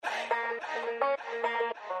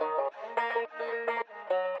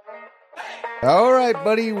All right,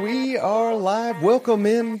 buddy, we are live. Welcome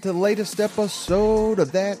in to the latest episode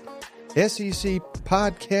of that SEC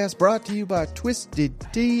podcast brought to you by Twisted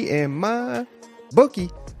Tea and my bookie.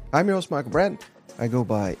 I'm your host, Michael Bratton. I go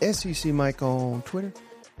by SEC Mike on Twitter,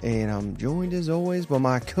 and I'm joined as always by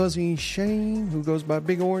my cousin Shane, who goes by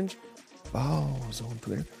Big Orange Balls on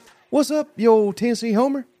Twitter. What's up, you old Tennessee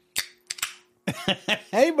homer?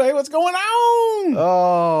 Hey, buddy, what's going on?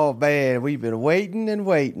 Oh, man, we've been waiting and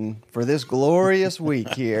waiting for this glorious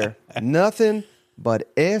week here. Nothing but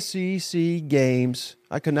SEC games.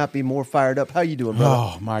 I could not be more fired up. How you doing,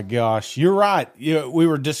 brother? Oh, my gosh. You're right. We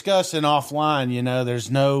were discussing offline,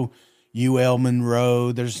 there's no UL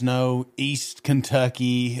Monroe. There's no East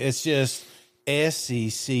Kentucky. It's just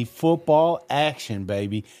SEC football action,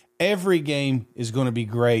 baby. Every game is going to be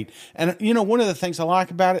great. And, one of the things I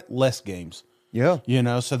like about it, less games. Yeah.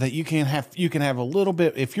 So that you can have a little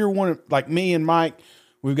bit. If you're one of, like me and Mike,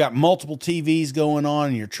 we've got multiple TVs going on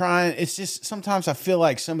and you're trying. It's just sometimes I feel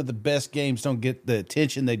like some of the best games don't get the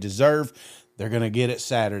attention they deserve. They're going to get it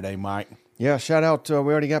Saturday, Mike. Yeah, shout out. We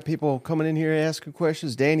already got people coming in here asking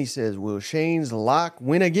questions. Danny says, will Shane's lock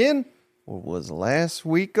win again? Or was last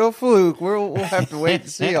week a fluke? We'll have to wait to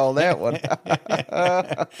see all that one.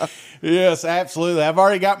 Yes, absolutely. I've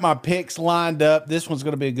already got my picks lined up. This one's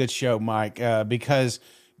going to be a good show, Mike, because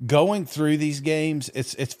going through these games,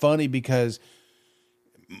 it's funny because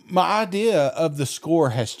my idea of the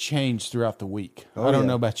score has changed throughout the week. I don't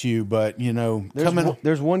know about you, but,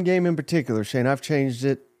 there's one game in particular, Shane. I've changed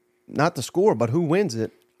it, not the score, but who wins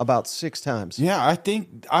it, about 6 times. Yeah, I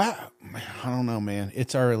think, I don't know, man.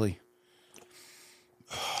 It's early.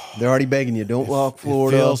 They're already begging you. Don't lock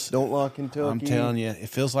Florida. Don't lock Kentucky. I'm telling you, it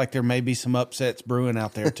feels like there may be some upsets brewing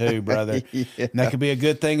out there too, brother. Yeah. And that could be a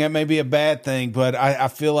good thing. That may be a bad thing. But I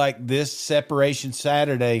feel like this separation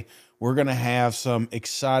Saturday, we're going to have some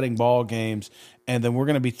exciting ball games. And then we're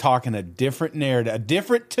going to be talking a different narrative, a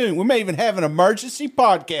different tune. We may even have an emergency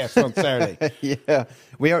podcast on Saturday. Yeah.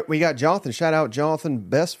 We got Jonathan. Shout out Jonathan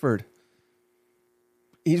Besford.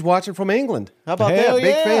 He's watching from England. How about Hell that?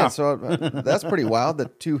 Big yeah. fan. So that's pretty wild. The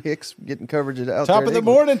 2 Hicks getting coverage out there. Top of the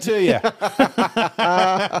morning to you.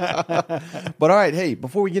 But all right, hey,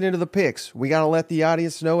 before we get into the picks, we got to let the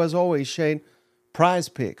audience know, as always, Shane, Prize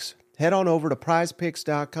Picks. Head on over to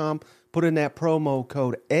prizepicks.com, put in that promo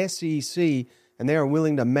code SEC, and they are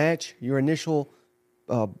willing to match your initial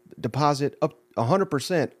deposit up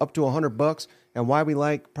 100%, up to $100. And why we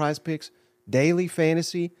like Prize Picks? Daily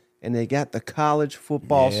fantasy. And they got the college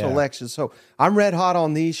football selections. So I'm red hot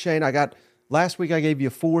on these, Shane. Last week I gave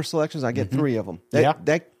you 4 selections. I get 3 of them.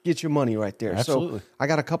 That gets your money right there. Absolutely. So I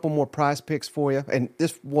got a couple more Prize Picks for you. And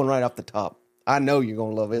this one right off the top. I know you're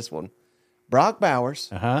going to love this one. Brock Bowers.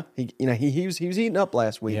 Uh-huh. He was eating up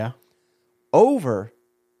last week. Yeah. Over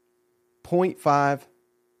 0.5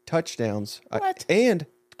 touchdowns. What? And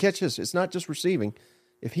catch this, it's not just receiving.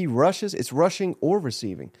 If he rushes, it's rushing or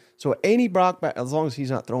receiving. So any Brock Bowers, as long as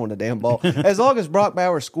he's not throwing the damn ball, as long as Brock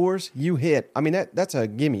Bowers scores, you hit. I mean, that's a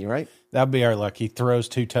gimme, right? That'd be our luck. He throws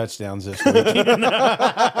 2 touchdowns this week.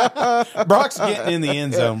 Brock's getting in the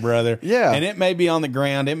end zone, brother. Yeah. And it may be on the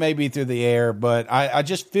ground. It may be through the air. But I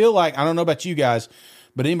just feel like, I don't know about you guys,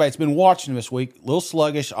 but anybody that's been watching this week, a little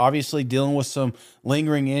sluggish, obviously dealing with some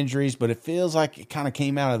lingering injuries, but it feels like it kind of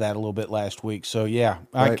came out of that a little bit last week. So, yeah,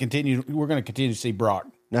 right. We're going to continue to see Brock.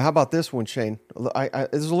 Now, how about this one, Shane?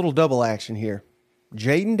 There's a little double action here.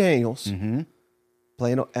 Jaden Daniels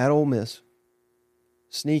playing at Ole Miss.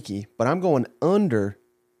 Sneaky, but I'm going under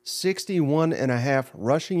 61.5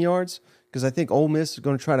 rushing yards because I think Ole Miss is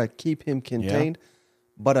going to try to keep him contained. Yeah.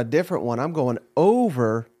 But a different one, I'm going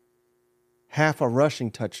over half a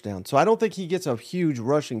rushing touchdown. So I don't think he gets a huge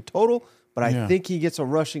rushing total, but I think he gets a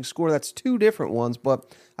rushing score. That's 2 different ones,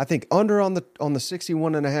 but I think under on the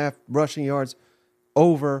 61.5 rushing yards,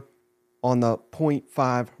 over on the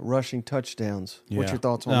 0.5 rushing touchdowns. Yeah. What's your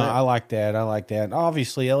thoughts on that? I like that.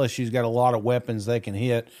 Obviously, LSU's got a lot of weapons they can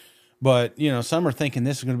hit, but some are thinking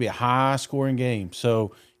this is going to be a high-scoring game.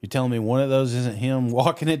 So you're telling me one of those isn't him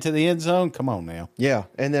walking into the end zone? Come on now. Yeah,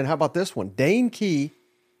 and then how about this one? Dane Key,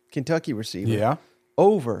 Kentucky receiver. Yeah.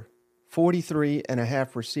 Over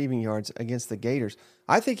 43.5 receiving yards against the Gators.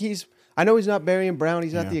 I know he's not Barry Brown.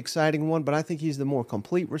 He's not the exciting one, but I think he's the more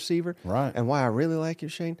complete receiver. Right. And why I really like you,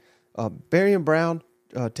 Shane, Barry Brown,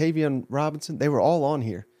 Tavion Robinson, they were all on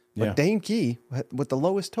here. But Dane Key, with the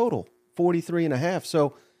lowest total, 43.5.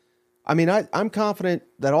 So, I mean, I'm confident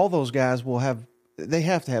that all those guys they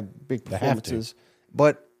have to have big performances.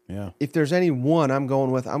 But if there's any one I'm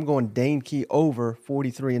going Dane Key over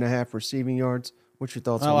 43.5 receiving yards What's your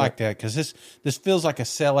thoughts I on like that because this feels like a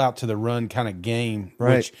sellout to the run kind of game,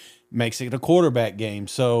 Right. which makes it a quarterback game.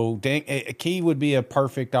 So a key would be a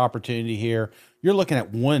perfect opportunity here. You're looking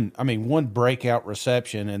at one breakout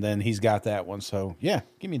reception, and then he's got that one. So, yeah,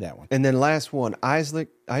 give me that one. And then last one, Isaac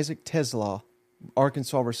Tesla,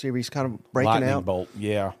 Arkansas receiver. He's kind of breaking Lightning out. bolt,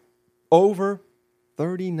 yeah. Over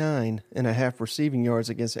 39.5 receiving yards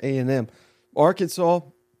against A&M. Arkansas,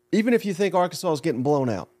 even if you think Arkansas is getting blown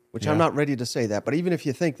out, which I'm not ready to say that, but even if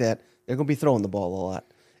you think that, they're going to be throwing the ball a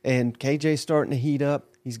lot. And KJ's starting to heat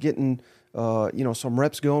up. He's getting some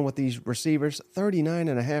reps going with these receivers.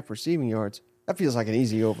 39.5 receiving yards. That feels like an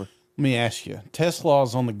easy over. Let me ask you.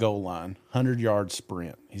 Tesla's on the goal line, 100-yard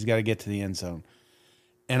sprint. He's got to get to the end zone.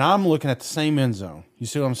 And I'm looking at the same end zone. You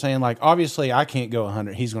see what I'm saying? Like, obviously, I can't go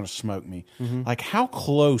 100. He's going to smoke me. Mm-hmm. Like, how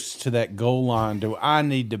close to that goal line do I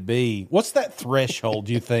need to be? What's that threshold,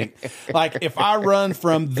 do you think? Like, if I run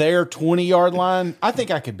from their 20-yard line, I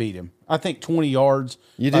think I could beat him. I think 20 yards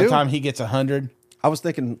by the time he gets 100. I was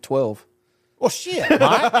thinking 12. Well, shit, Mike,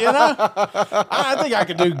 I think I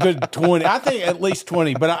could do good 20. I think at least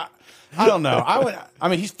 20, but I don't know.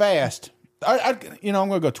 He's fast. I'm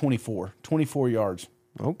going to go 24 yards.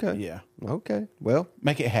 Okay. Yeah. Okay. Well,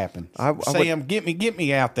 make it happen. Sam, get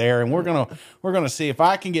me out there, and we're gonna see if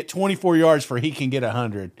I can get 24 yards for he can get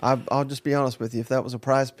 100. I'll just be honest with you. If that was a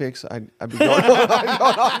Prize Picks, I'd be going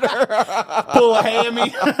under. Pull a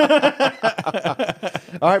hammy.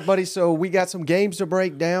 All right, buddy. So we got some games to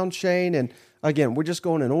break down, Shane, and again, we're just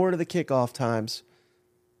going in order of the kickoff times,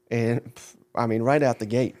 and right out the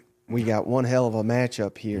gate, we got one hell of a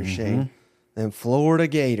matchup here, Shane. Them Florida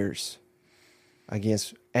Gators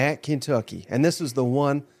against at Kentucky. And this is the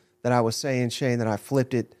one that I was saying, Shane, that I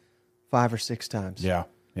flipped it 5 or 6 times. Yeah,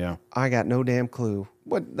 yeah. I got no damn clue.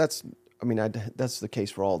 That's the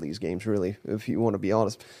case for all these games, really, if you want to be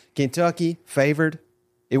honest. Kentucky favored.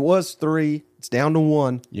 It was 3. It's down to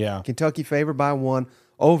 1. Yeah. Kentucky favored by 1.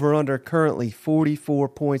 Over under currently 44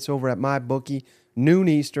 points over at MyBookie. Noon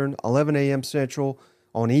Eastern, 11 a.m. Central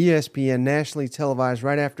on ESPN, nationally televised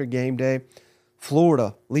right after game day.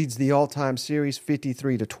 Florida leads the all-time series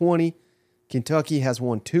 53-20. Kentucky has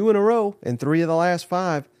won 2 in a row in 3 of the last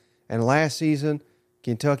 5. And last season,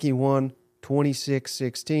 Kentucky won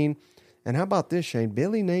 26-16. And how about this, Shane?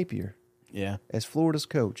 Billy Napier, as Florida's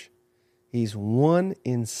coach, he's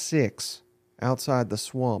 1-6 outside the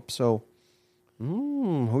swamp. So,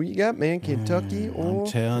 who you got, man? Kentucky or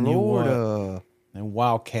Florida? You what. And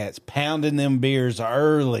Wildcats pounding them beers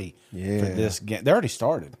early for this game. They already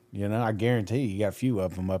started. I guarantee you got a few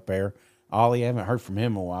of them up there. Ollie, I haven't heard from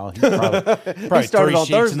him in a while. He's probably started 3 on sheets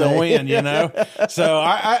Thursday. in the wind, So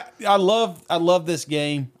I love this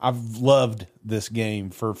game. I've loved this game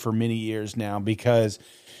for many years now because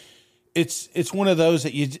it's one of those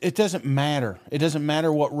that it doesn't matter. It doesn't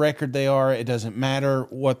matter what record they are. It doesn't matter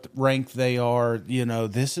what rank they are.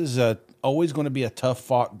 This is always going to be a tough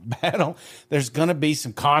fought battle. There's going to be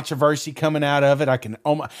some controversy coming out of it.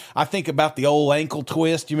 I think about the old ankle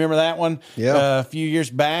twist. You remember that one? Yeah. A few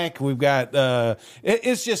years back, we've got.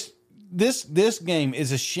 It's just this game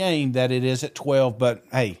is a shame that it is at 12, but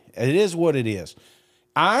hey, it is what it is.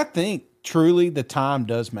 I think truly the time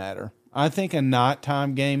does matter. I think a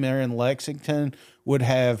nighttime game there in Lexington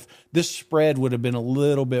this spread would have been a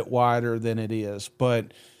little bit wider than it is,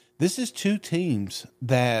 but this is 2 teams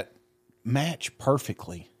that match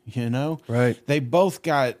perfectly, Right. They both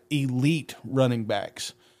got elite running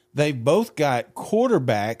backs. They both got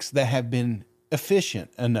quarterbacks that have been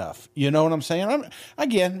efficient enough. You know what I'm saying?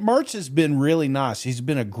 Again, Mertz has been really nice. He's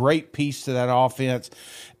been a great piece to that offense.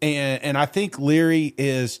 And I think Leary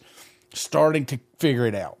is starting to figure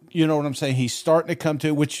it out. You know what I'm saying? He's starting to come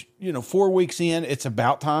to, which, 4 weeks in, it's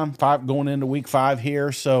about time, 5 going into week 5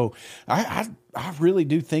 here. So I really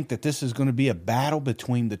do think that this is going to be a battle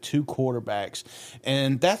between the 2 quarterbacks.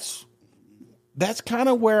 And that's kind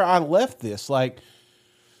of where I left this. Like,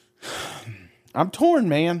 I'm torn,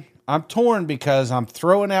 man. I'm torn because I'm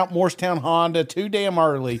throwing out Morristown Honda too damn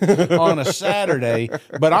early on a Saturday.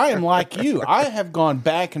 But I am like you. I have gone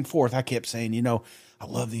back and forth. I kept saying, I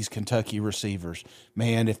love these Kentucky receivers.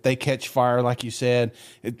 Man, if they catch fire, like you said,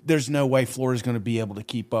 there's no way Florida's going to be able to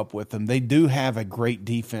keep up with them. They do have a great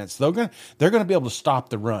defense. They're going to be able to stop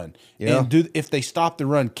the run. Yeah. And if they stop the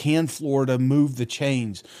run, can Florida move the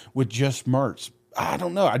chains with just Mertz? I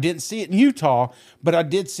don't know. I didn't see it in Utah, but I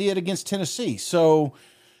did see it against Tennessee. So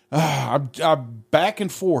I'm back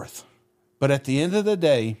and forth. But at the end of the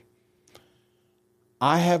day,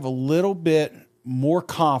 I have a little bit more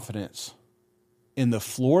confidence in the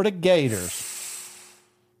Florida Gators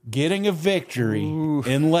getting a victory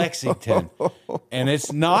in Lexington. And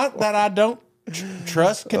it's not that I don't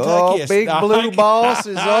trust Kentucky. Oh, big blue boss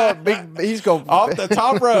is up. He's going off the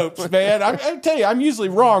top ropes, man. I tell you, I'm usually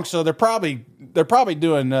wrong, so they're probably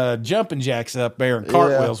doing jumping jacks up there and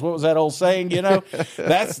cartwheels. What was that old saying?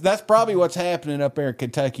 That's probably what's happening up there in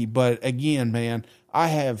Kentucky. But again, man, I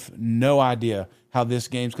have no idea how this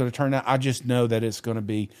game's going to turn out. I just know that it's going to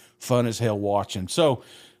be fun as hell watching. So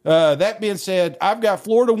that being said, I've got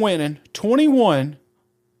Florida winning 21,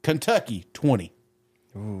 Kentucky 20.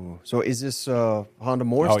 Ooh, so is this Honda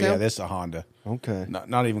Morristown? Oh yeah, this is a Honda. Okay,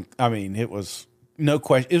 not even. I mean, it was no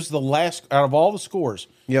question. It was the last out of all the scores.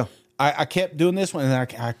 Yeah. I kept doing this one, and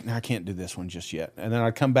I can't do this one just yet. And then I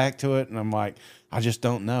come back to it, and I'm like, I just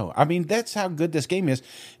don't know. I mean, that's how good this game is.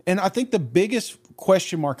 And I think the biggest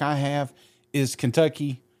question mark I have is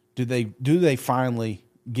Kentucky. Do they finally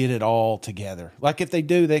get it all together? Like if they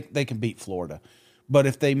do, they can beat Florida. But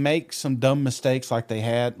if they make some dumb mistakes like they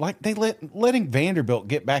had, like they letting Vanderbilt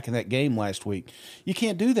get back in that game last week, you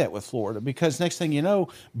can't do that with Florida because next thing you know,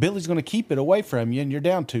 Billy's going to keep it away from you, and you're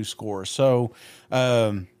down 2 scores. So.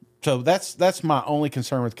 So that's my only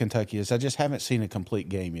concern with Kentucky is I just haven't seen a complete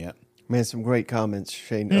game yet. Man, some great comments,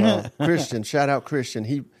 Shane. Christian, shout out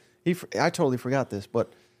Christian. I totally forgot this,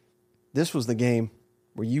 but this was the game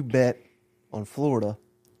where you bet on Florida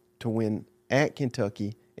to win at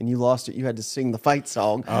Kentucky, and you lost it. You had to sing the fight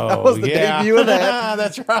song. Oh, that was the debut of that.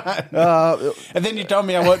 That's right. And then you told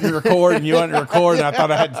me I wasn't recording. You wasn't recording. I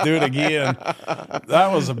thought I had to do it again.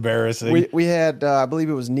 That was embarrassing. We had, I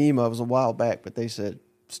believe it was Nema. It was a while back, but they said,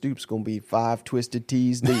 Stoop's going to be 5 twisted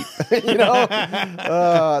T's deep.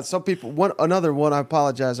 Some people, another one, I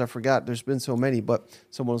apologize, I forgot. There's been so many, but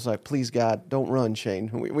someone was like, please, God, don't run, Shane.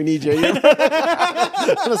 We need you.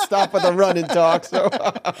 I'm going to stop with the running talk. So.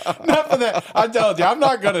 Enough of that. I told you, I'm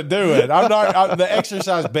not going to do it. The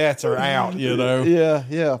exercise bets are out,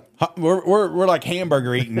 Yeah. We're like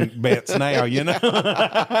hamburger eating bets now,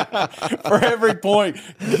 For every point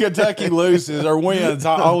Kentucky loses or wins,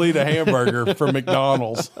 I'll eat a hamburger from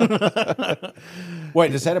McDonald's.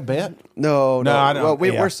 Wait, is that a bet? No. I don't.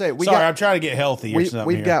 Well, we're saying I'm trying to get healthy or something.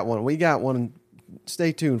 We've got one. We got one.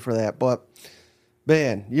 Stay tuned for that. But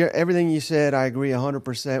man, everything you said, I agree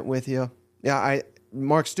 100% with you. Yeah,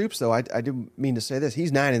 Mark Stoops though, I do mean to say this.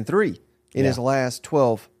 He's 9-3 in his last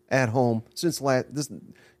 12 at home since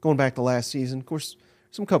going back to last season. Of course,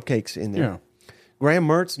 some cupcakes in there. Yeah. Graham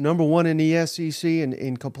Mertz, number 1 in the SEC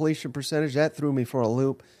in completion percentage. That threw me for a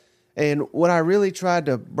loop. And when I really tried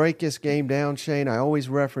to break this game down, Shane, I always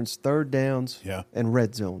reference third downs and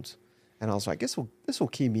red zones. And I was like, this will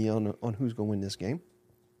key me on who's going to win this game.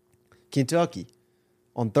 Kentucky,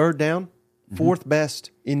 on third down, 4th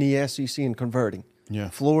best in the SEC in converting. Yeah.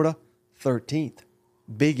 Florida, 13th.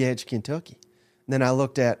 Big edge Kentucky. And then I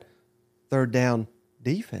looked at third down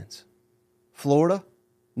defense. Florida,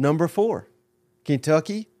 number 4.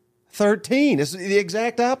 Kentucky, 13. It's the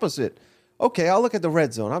exact opposite. Okay, I'll look at the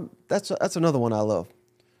red zone. That's another one I love.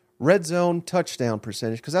 Red zone touchdown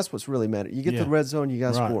percentage, because that's what's really matter. You get the red zone, you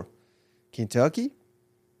got to score. Kentucky,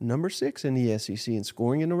 number 6 in the SEC in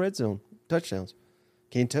scoring in the red zone, touchdowns.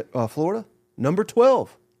 Florida, number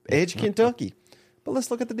 12, edge Kentucky. But let's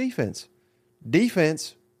look at the defense.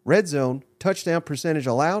 Defense, red zone, touchdown percentage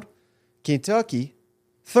allowed. Kentucky,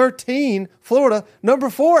 13. Florida, number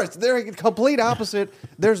 4. They're a complete opposite.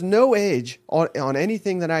 There's no edge on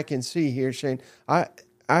anything that I can see here, Shane. I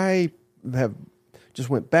have just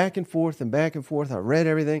went back and forth and back and forth. I read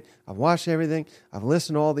everything. I've watched everything. I've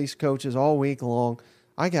listened to all these coaches all week long.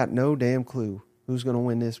 I got no damn clue who's going to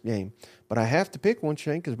win this game. But I have to pick one,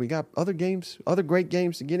 Shane, because we got other great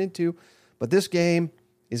games to get into. But this game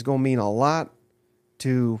is going to mean a lot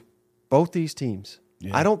to both these teams.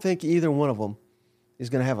 Yeah. I don't think either one of them is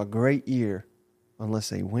going to have a great year unless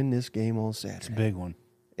they win this game on Saturday. It's a big one.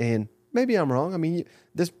 And maybe I'm wrong. I mean,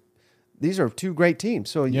 these are 2 great teams,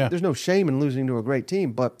 so there's no shame in losing to a great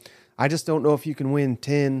team. But I just don't know if you can win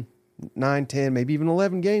 9, 10, maybe even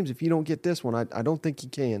 11 games if you don't get this one. I don't think you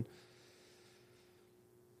can.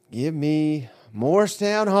 Give me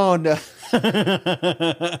Morristown Honda.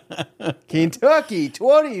 Kentucky,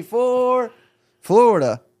 24.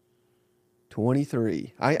 Florida,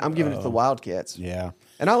 23. I'm giving it to the Wildcats. Yeah.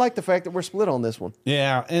 And I like the fact that we're split on this one.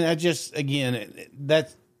 Yeah, and I just think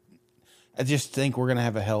we're going to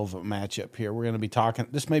have a hell of a matchup here. We're going to be talking.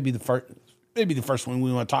 This may be the first one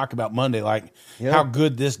we want to talk about Monday, like how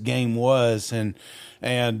good this game was, and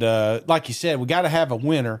like you said, we got to have a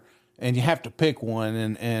winner, and you have to pick one.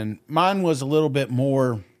 And mine was a little bit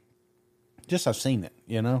more. Just I've seen it,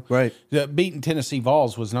 Right. Beating Tennessee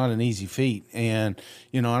Vols was not an easy feat, and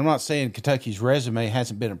I'm not saying Kentucky's resume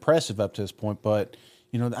hasn't been impressive up to this point, but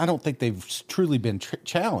I don't think they've truly been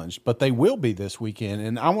challenged, but they will be this weekend.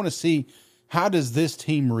 And I want to see, how does this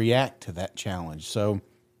team react to that challenge? So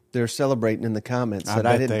they're celebrating in the comments that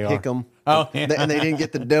I didn't pick them. Oh, yeah. And they didn't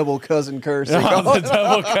get the double cousin curse. Oh, the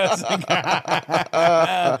double cousin.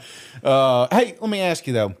 Hey, let me ask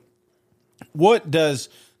you though,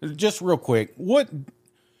 just real quick,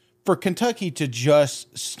 for Kentucky to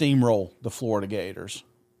just steamroll the Florida Gators,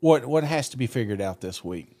 what has to be figured out this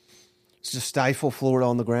week? It's just stifle Florida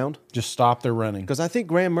on the ground. Just stop their running. Because I think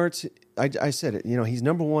Graham Mertz, I said it, he's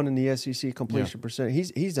number one in the SEC completion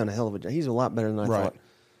percentage. He's done a hell of a job. He's a lot better than I thought.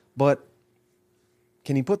 But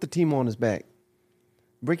can he put the team on his back?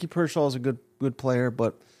 Ricky Pershaw is a good player,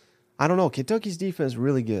 but I don't know. Kentucky's defense is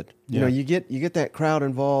really good. You get that crowd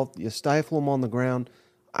involved. You stifle them on the ground.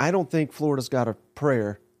 I don't think Florida's got a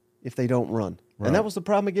prayer if they don't run. Right. And that was the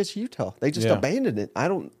problem against Utah. They just abandoned it. I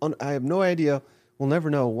have no idea. We'll never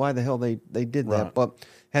know why the hell they did that. But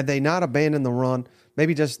had they not abandoned the run,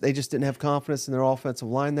 maybe they just didn't have confidence in their offensive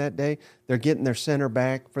line that day. They're getting their center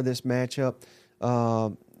back for this matchup.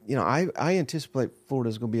 I anticipate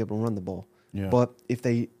Florida's going to be able to run the ball. Yeah. But if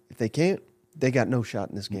they can't, they got no shot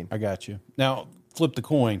in this game. I got you. Now, flip the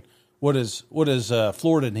coin. What does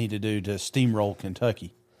Florida need to do to steamroll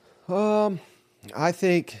Kentucky? I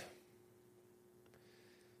think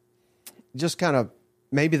just kind of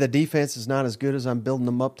maybe the defense is not as good as I'm building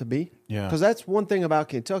them up to be. Yeah. Because that's one thing about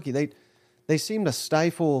Kentucky. They seem to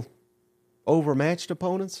stifle overmatched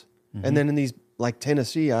opponents. Mm-hmm. And then in these, like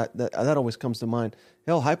Tennessee, that always comes to mind.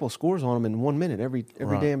 Hell, Heupel scores on them in 1 minute every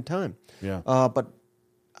damn time. Yeah. But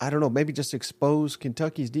I don't know, maybe just expose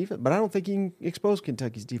Kentucky's defense. But I don't think you can expose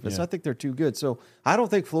Kentucky's defense. Yeah. I think they're too good. So I don't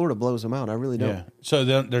think Florida blows them out. I really don't. Yeah. So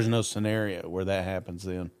there's no scenario where that happens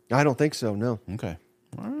then? I don't think so, no. Okay.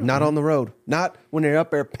 All right. Not on the road. Not when they're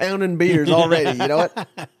up there pounding beers already. You know what?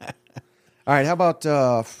 All right, how about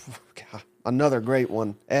another great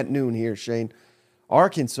one at noon here, Shane.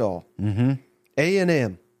 Arkansas. Mm-hmm.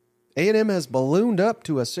 A&M. A&M has ballooned up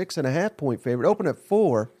to a 6.5-point favorite. Opened at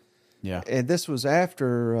 4. Yeah. And this was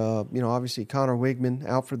after, obviously Connor Wigman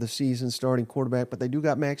out for the season, starting quarterback, but they do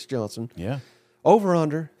got Max Johnson. Yeah. Over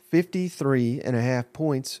under 53.5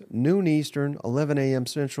 points. Noon Eastern, 11 a.m.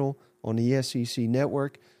 Central on the SEC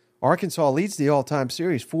network. Arkansas leads the all-time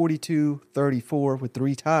series 42-34 with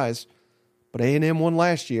 3 ties. But A&M won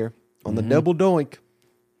last year on the double doink.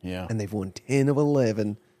 Yeah. And they've won 10 of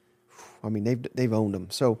 11. I mean, they've owned them.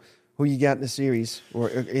 So who you got in the series or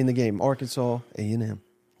in the game? Arkansas, A&M.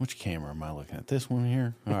 Which camera am I looking at? This one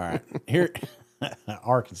here? All right. Here,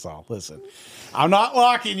 Arkansas, listen. I'm not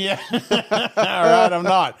locking you. All right,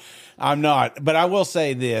 I'm not. But I will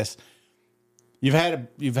say this. You've had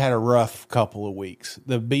a rough couple of weeks.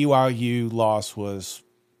 The BYU loss was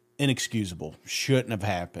inexcusable. Shouldn't have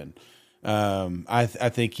happened. I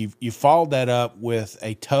think you followed that up with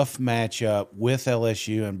a tough matchup with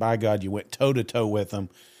LSU, and by God, you went toe to toe with them.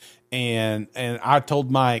 And I told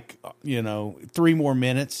Mike, 3 more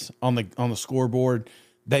minutes on the scoreboard,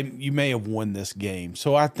 you may have won this game.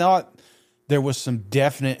 So I thought there was some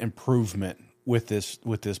definite improvement with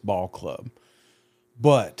this ball club,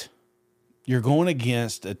 but you're going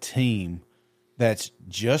against a team that's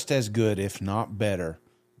just as good, if not better,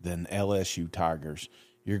 than LSU Tigers.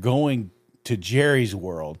 You're going to Jerry's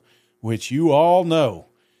World, which you all know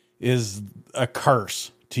is a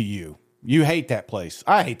curse to you. You hate that place.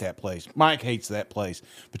 I hate that place. Mike hates that place.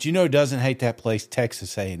 But who doesn't hate that place?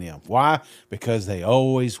 Texas A&M. Why? Because they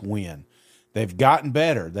always win. They've gotten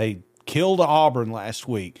better. They killed Auburn last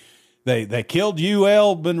week. They killed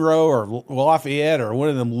UL Monroe or Lafayette or one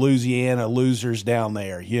of them Louisiana losers down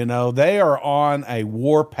there. They are on a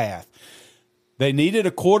warpath. They needed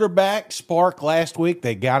a quarterback spark last week.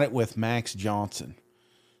 They got it with Max Johnson.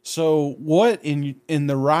 So what in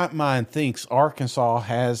the right mind thinks Arkansas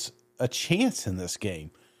has a chance in this game?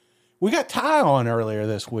 We got Ty on earlier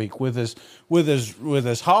this week with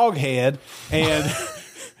his hog head and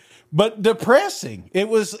but depressing. It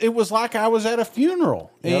was like I was at a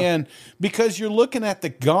funeral. Yep. And because you're looking at the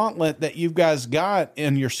gauntlet that you guys got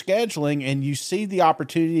in your scheduling and you see the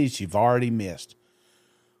opportunities you've already missed.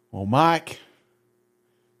 Well, Mike,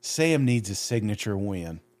 Sam needs a signature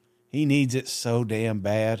win. He needs it so damn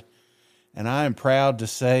bad. And I am proud to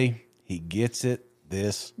say he gets it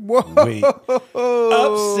this week.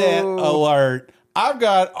 Upset alert. I've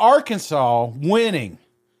got Arkansas winning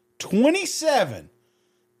 27,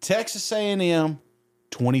 Texas A&M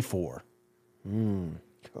 24.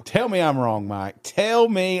 Tell me I'm wrong, Mike. Tell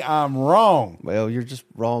me I'm wrong. Well, you're just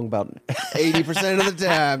wrong about 80% of the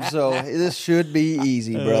time, so this should be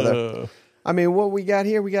easy, brother. I mean, what we got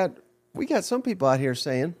here, we got some people out here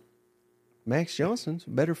saying Max Johnson's a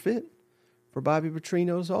better fit for Bobby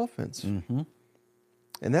Petrino's offense. Mm-hmm.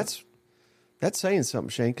 And that's saying something,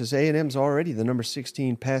 Shane, because A&M's already the number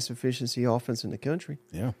 16 pass efficiency offense in the country.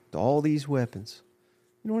 Yeah. With all these weapons.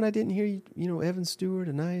 You know what I didn't hear? Evan Stewart,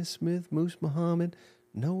 Anaya Smith, Moose Muhammad,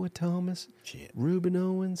 Noah Thomas, Reuben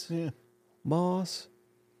Owens, Moss.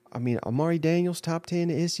 I mean, Amari Daniels, top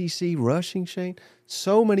 10 SEC rushing, Shane.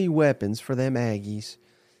 So many weapons for them Aggies.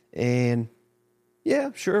 And,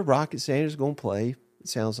 yeah, sure, Rocket Sanders is going to play, it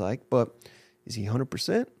sounds like. But is he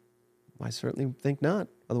 100%? I certainly think not.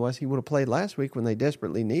 Otherwise, he would have played last week when they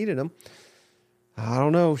desperately needed him. I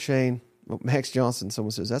don't know, Shane. Well, Max Johnson,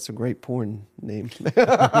 someone says, that's a great porn name. We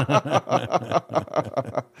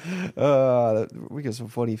got some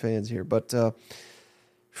funny fans here, but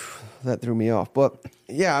that threw me off. But,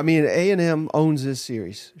 yeah, I mean, A&M owns this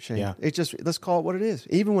series, Shane. Yeah. Let's call it what it is.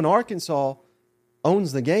 Even when Arkansas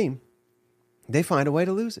owns the game, they find a way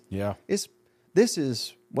to lose it. Yeah. This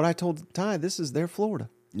is what I told Ty, this is their Florida.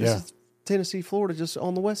 This is Tennessee, Florida, just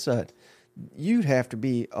on the west side. You'd have to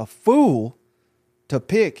be a fool to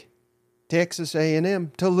pick Texas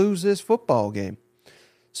A&M to lose this football game.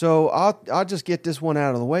 So I'll just get this one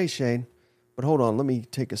out of the way, Shane. But hold on, let me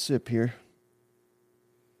take a sip here.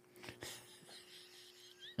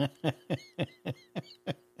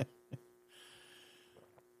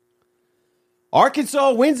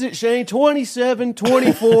 Arkansas wins it, Shane,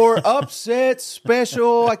 27-24, upset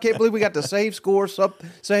special. I can't believe we got the same score,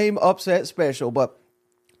 same upset special, but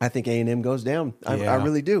I think A&M goes down. I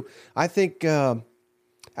really do. I think,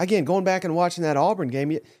 again, going back and watching that Auburn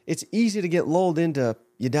game, it's easy to get lulled into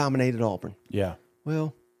you dominated Auburn. Yeah.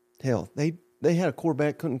 Well, hell, they had a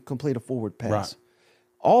quarterback, couldn't complete a forward pass. Right.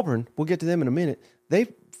 Auburn, we'll get to them in a minute,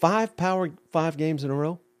 they've Power 5 games in a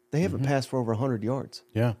row, they haven't passed for over 100 yards.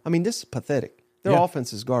 Yeah. I mean, this is pathetic. Their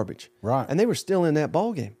offense is garbage. Right. And they were still in that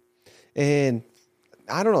ball game. And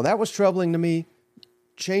I don't know. That was troubling to me.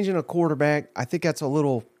 Changing a quarterback, I think that's a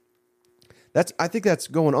little I think that's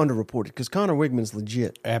going underreported because Connor Wigman's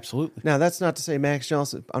legit. Absolutely. Now, that's not to say Max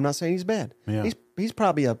Johnson. I'm not saying he's bad. Yeah. He's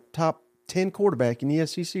probably a top 10 quarterback in the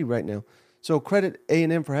SEC right now. So credit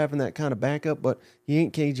A&M for having that kind of backup, but he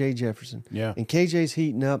ain't KJ Jefferson. Yeah. And KJ's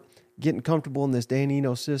heating up, getting comfortable in this Dan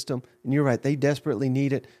Eno system. And you're right, they desperately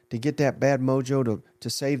need it to get that bad mojo to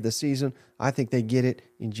save the season. I think they get it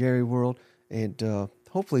in Jerry World. And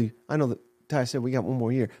hopefully, I know that Ty said we got one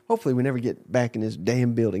more year. Hopefully we never get back in this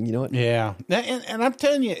damn building. You know what? Yeah. And I'm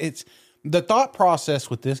telling you, it's the thought process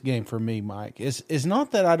with this game for me, Mike, is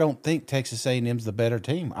not that I don't think Texas A&M's the better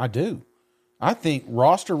team. I do. I think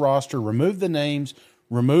roster, remove the names,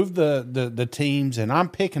 remove the teams, and I'm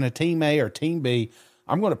picking a team A or team B.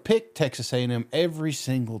 I'm going to pick Texas A&M every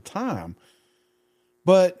single time.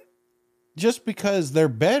 But just because they're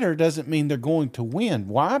better doesn't mean they're going to win.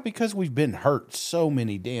 Why? Because we've been hurt so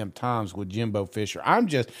many damn times with Jimbo Fisher.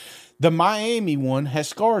 The Miami one has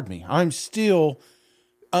scarred me. I'm still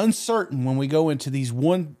uncertain when we go into these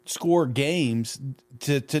one-score games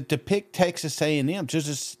to pick Texas A&M.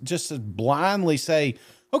 Just to blindly say,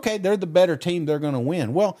 okay, they're the better team, they're going to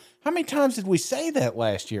win. Well, how many times did we say that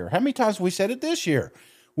last year? How many times have we said it this year?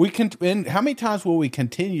 And how many times will we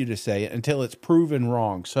continue to say it until it's proven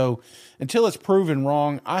wrong? So until it's proven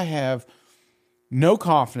wrong, I have no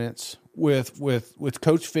confidence with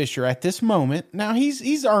Coach Fisher at this moment. Now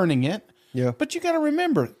he's earning it. Yeah. But you got to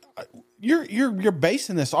remember, you're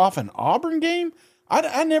basing this off an Auburn game.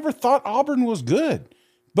 I never thought Auburn was good,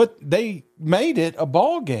 but they made it a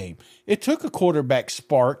ball game. It took a quarterback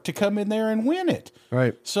spark to come in there and win it.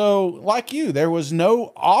 Right. So, like you, there was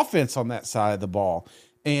no offense on that side of the ball.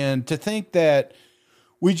 And to think that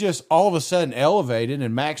we just all of a sudden elevated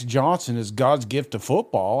and Max Johnson is God's gift to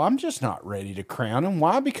football, I'm just not ready to crown him.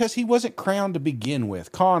 Why? Because he wasn't crowned to begin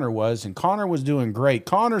with. Connor was, and Connor was doing great.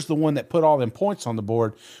 Connor's the one that put all them points on the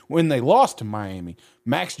board when they lost to Miami.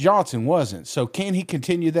 Max Johnson wasn't. So can he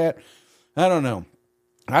continue that? I don't know.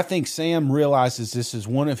 I think Sam realizes this is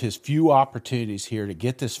one of his few opportunities here to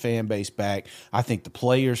get this fan base back. I think the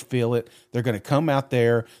players feel it. They're going to come out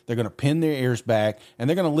there. They're going to pin their ears back, and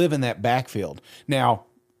they're going to live in that backfield. Now,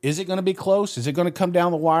 is it going to be close? Is it going to come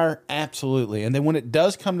down the wire? Absolutely. And then when it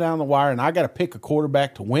does come down the wire and I got to pick a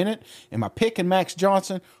quarterback to win it, am I picking Max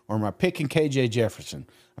Johnson or am I picking KJ Jefferson?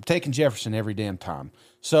 I'm taking Jefferson every damn time.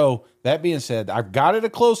 So that being said, I've got it a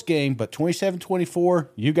close game, but 27-24,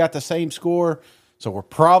 you got the same score. So what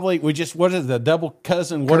is it, the double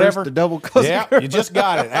cousin, whatever? Curse the double cousin. Yeah, you just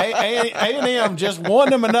got it. A&M just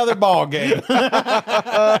won them another ball game.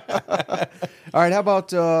 All right, how about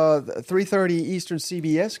 3:30 Eastern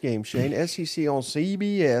CBS game, Shane? SEC on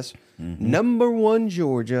CBS, number 1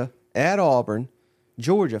 Georgia at Auburn.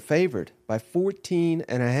 Georgia favored by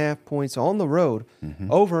 14.5 points on the road.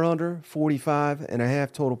 Over under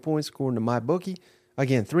 45.5 total points according to my bookie.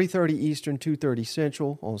 Again, 3:30 Eastern, 2:30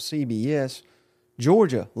 Central on CBS.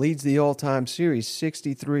 Georgia leads the all-time series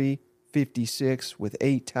 63-56 with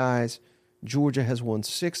 8 ties. Georgia has won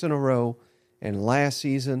 6 in a row, and last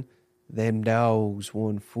season, them dogs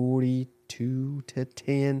won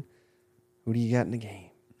 42-10. Who do you got in the game?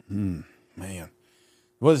 Man.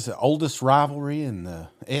 What is the oldest rivalry in the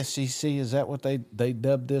SEC? Is that what they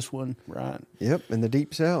dubbed this one, right? Yep, in the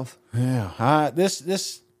Deep South. Yeah.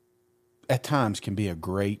 This at times can be a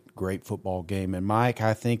great football game. And, Mike,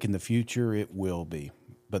 I think in the future it will be.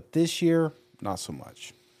 But this year, not so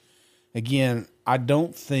much. Again, I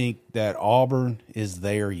don't think that Auburn is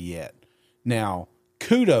there yet. Now,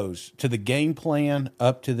 kudos to the game plan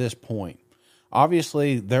up to this point.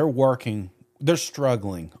 Obviously, they're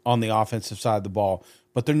struggling on the offensive side of the ball,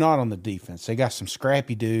 but they're not on the defense. They got some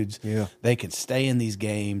scrappy dudes. Yeah. They can stay in these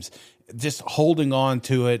games, just holding on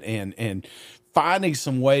to it and finding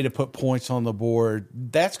some way to put points on the board.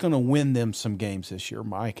 That's going to win them some games this year,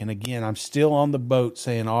 Mike. And again, I'm still on the boat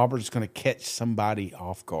saying Auburn's going to catch somebody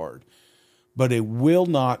off guard. But it will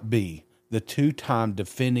not be the 2-time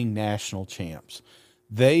defending national champs.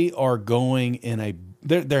 They are going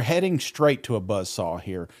they're heading straight to a buzzsaw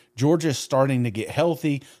here. Georgia's starting to get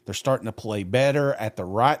healthy. They're starting to play better at the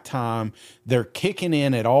right time. They're kicking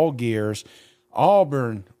in at all gears.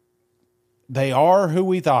 Auburn, they are who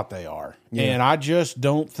we thought they are. Yeah. And I just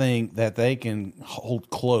don't think that they can hold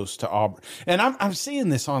close to Auburn. And I'm seeing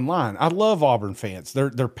this online. I love Auburn fans.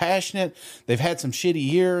 They're passionate. They've had some shitty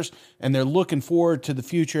years, and they're looking forward to the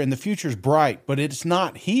future. And the future's bright, but it's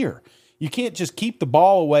not here. You can't just keep the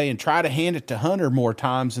ball away and try to hand it to Hunter more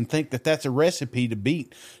times and think that that's a recipe to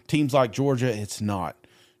beat teams like Georgia. It's not.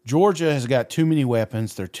 Georgia has got too many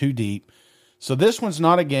weapons. They're too deep. So this one's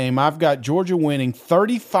not a game. I've got Georgia winning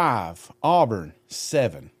 35, Auburn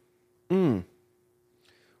 7.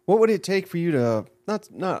 What would it take for you to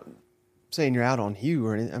not saying you're out on Hugh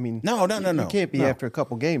or anything? I mean, No. You can't be after a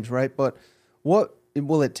couple games, right? But what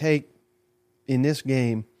will it take in this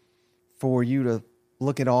game for you to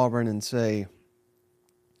look at Auburn and say,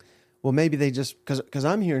 well, maybe they just because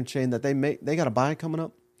I'm hearing, Shane, that they got a bye coming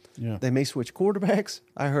up. Yeah. They may switch quarterbacks.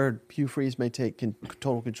 I heard Hugh Freeze may take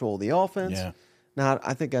total control of the offense. Yeah. Now,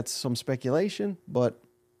 I think that's some speculation, but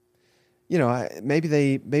maybe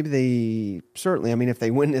they certainly. I mean, if they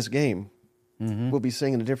win this game, we'll be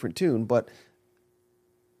singing a different tune. But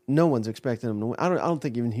no one's expecting them to win. I don't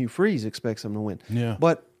think even Hugh Freeze expects them to win. Yeah.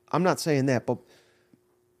 But I'm not saying that. But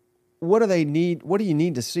what do they need? What do you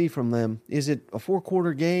need to see from them? Is it a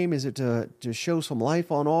 4-quarter game? Is it to show some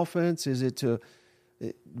life on offense? Is it to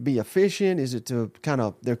be efficient? Is it to kind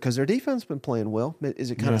of because their defense has been playing well? Is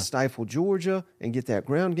it kind of stifle Georgia and get that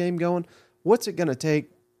ground game going? What's it going to take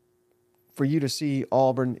for you to see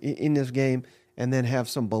Auburn in this game and then have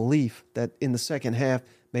some belief that in the second half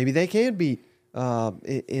maybe they can beat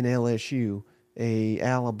in LSU,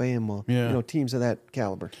 Alabama, teams of that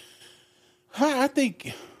caliber? I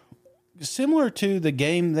think similar to the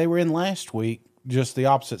game they were in last week, just the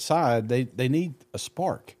opposite side. They need a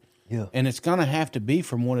spark. Yeah. And it's going to have to be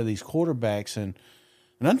from one of these quarterbacks. And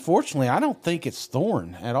unfortunately, I don't think it's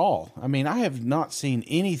Thorne at all. I mean, I have not seen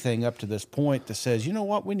anything up to this point that says, you know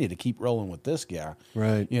what, we need to keep rolling with this guy.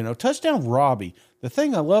 Right. Touchdown Robbie. The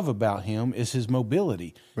thing I love about him is his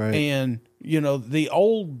mobility. Right. And, the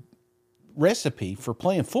old recipe for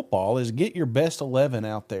playing football is get your best 11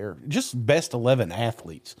 out there, just best 11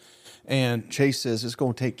 athletes. And Chase says it's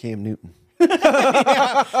going to take Cam Newton.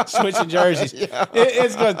 Switching jerseys. Yeah.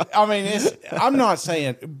 It's good. I mean, I'm not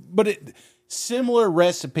saying, but similar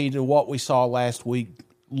recipe to what we saw last week.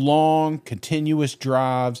 Long, continuous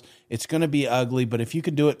drives. It's going to be ugly, but if you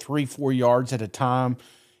can do it 3-4 yards at a time,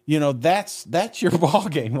 that's your ball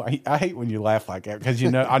game. I hate when you laugh like that because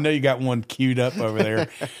I know you got one queued up over there,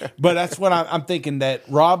 but that's what I'm thinking that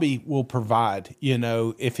Robbie will provide.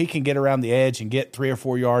 If he can get around the edge and get 3 or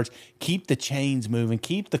 4 yards, keep the chains moving,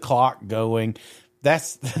 keep the clock going.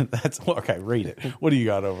 That's okay. Read it. What do you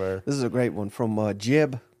got over there? This is a great one from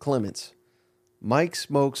Jeb Clements. Mike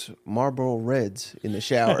smokes Marlboro Reds in the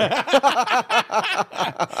shower.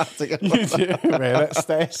 You do, man. That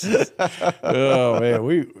stash. Oh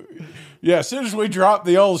man, as soon as we dropped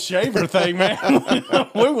the old shaver thing, man,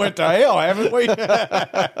 we went to hell, haven't we?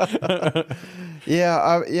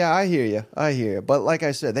 I hear you. But like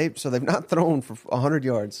I said, they've not thrown for 100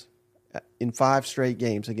 yards in 5 straight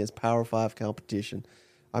games against Power 5 competition.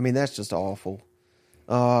 I mean, that's just awful.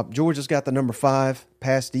 Georgia's got the number 5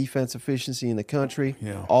 pass defense efficiency in the country.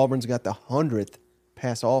 Yeah. Auburn's got the 100th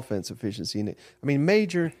pass offense efficiency. And I mean,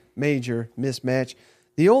 major mismatch.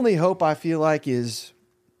 The only hope I feel like is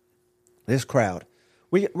this crowd.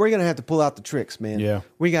 We're going to have to pull out the tricks, man. Yeah.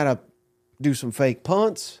 We got to do some fake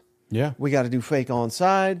punts. Yeah. We got to do fake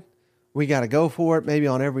onside. We got to go for it, maybe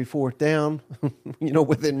on every fourth down,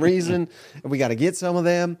 within reason. We got to get some of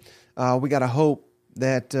them. We got to hope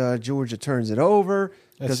that Georgia turns it over.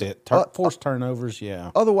 That's it. Force turnovers,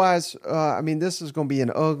 yeah. Otherwise, this is going to be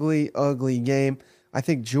an ugly game. I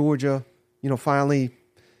think Georgia, finally,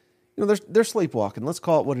 they're sleepwalking. Let's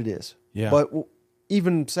call it what it is. Yeah. But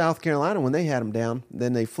even South Carolina, when they had them down,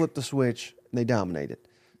 then they flipped the switch and they dominated.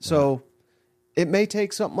 So it may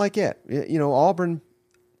take something like that. Auburn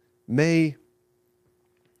may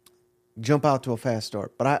jump out to a fast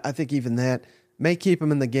start, but I think even that may keep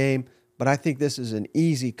them in the game. But I think this is an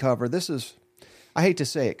easy cover. I hate to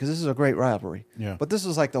say it because this is a great rivalry. Yeah. But this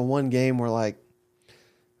is like the one game where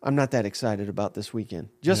I'm not that excited about this weekend.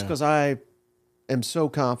 Just because I am so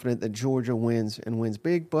confident that Georgia wins and wins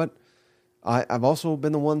big. But I've also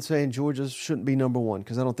been the one saying Georgia shouldn't be number one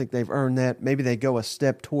because I don't think they've earned that. Maybe they go a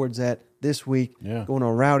step towards that this week, going to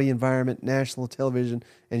a rowdy environment, national television,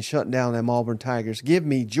 and shutting down them Auburn Tigers. Give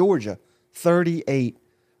me Georgia 38,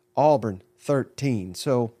 Auburn 13.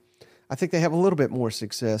 So I think they have a little bit more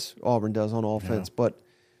success, Auburn does, on offense, but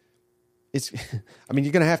it's. I mean,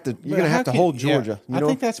 you're gonna have to hold Georgia. I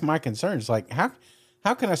think that's my concern. It's like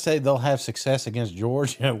how can I say they'll have success against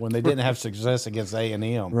Georgia when they didn't have success against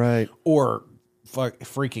A&M, right? Or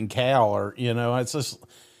freaking Cal, or it's just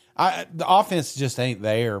the offense just ain't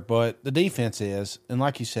there, but the defense is, and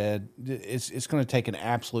like you said, it's going to take an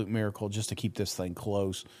absolute miracle just to keep this thing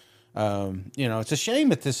close. It's a shame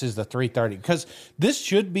that this is the 3:30 because this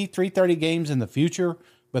should be 3:30 games in the future.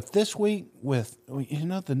 But this week with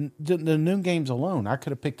the noon games alone, I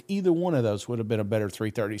could have picked either one of those would have been a better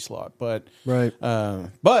 3:30 slot. But right,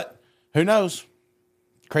 but who knows?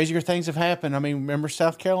 Crazier things have happened. I mean, remember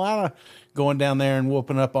South Carolina going down there and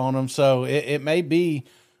whooping up on them. So it may be.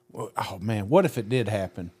 Oh man, what if it did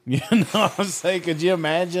happen? What I'm saying? Could you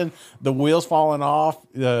imagine the wheels falling off?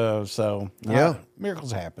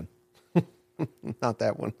 Miracles happen. Not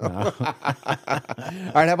that one. No. All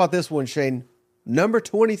right, how about this one, Shane? Number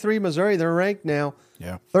 23, Missouri, they're ranked now.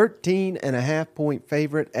 Yeah. 13.5-point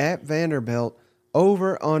favorite at Vanderbilt.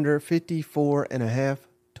 Over under 54.5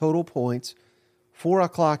 total points. 4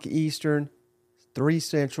 o'clock Eastern, 3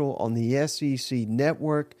 Central on the SEC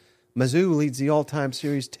Network. Mizzou leads the all-time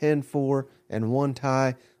series 10-4 and 1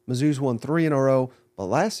 tie. Mizzou's won 3 in a row, but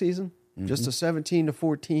last season, just a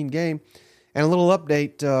 17-14 game. And a little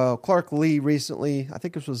update, Clark Lee recently, I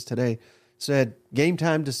think this was today, said game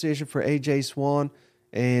time decision for A.J. Swan,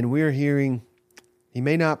 and we're hearing he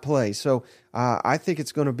may not play. So I think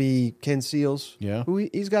it's going to be Ken Seals. Yeah. Who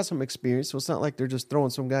he's got some experience, so it's not like they're just throwing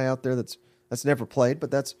some guy out there that's never played,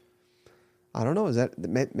 but that's, I don't know, is that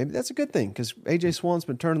maybe that's a good thing because A.J. Swan's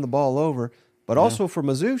been turning the ball over. But also for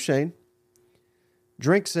Mizzou, Shane,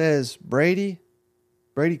 Drink says Brady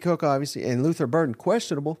Cook, obviously, and Luther Burden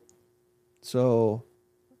questionable. So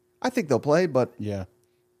I think they'll play, but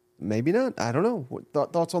maybe not. I don't know.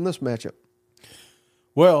 What thoughts on this matchup?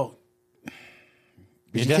 Well,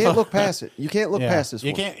 you can't look past it. You can't look past this.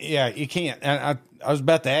 You can't. Yeah, you can't. And I was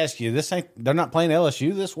about to ask you. They're not playing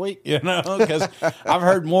LSU this week, because I've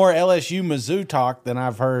heard more LSU Mizzou talk than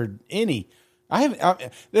I've heard any.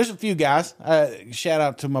 There's a few guys. Shout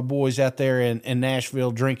out to my boys out there in Nashville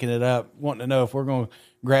drinking it up, wanting to know if we're going to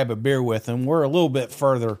grab a beer with them. We're a little bit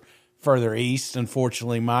further east,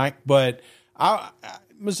 unfortunately, Mike. But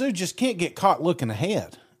Mizzou just can't get caught looking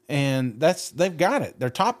ahead, and they've got it. They're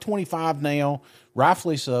top 25 now,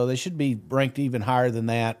 rightfully so. They should be ranked even higher than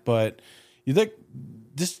that. But you think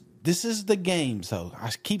this is the games, though.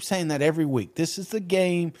 I keep saying that every week. This is the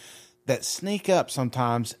game that sneak up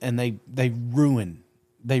sometimes, and they ruin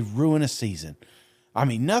a season. I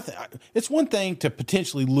mean, nothing. It's one thing to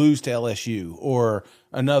potentially lose to LSU or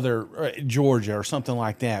another Georgia or something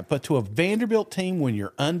like that, but to a Vanderbilt team when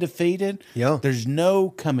you're undefeated, there's no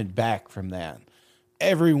coming back from that.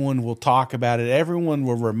 Everyone will talk about it. Everyone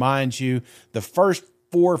will remind you the first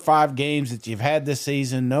 4 or 5 games that you've had this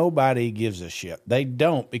season, nobody gives a shit. They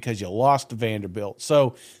don't, because you lost to Vanderbilt.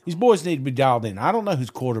 So these boys need to be dialed in. I don't know who's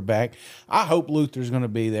quarterback. I hope Luther's going to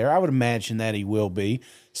be there. I would imagine that he will be.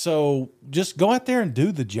 So just go out there and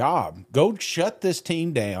do the job. Go shut this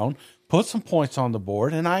team down, put some points on the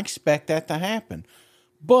board, and I expect that to happen.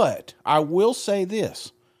 But I will say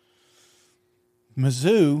this.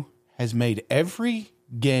 Mizzou has made every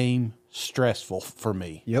game stressful for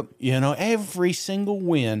me. Yep. Every single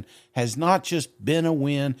win has not just been a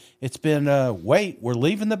win. It's been wait, we're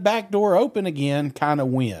leaving the back door open again kind of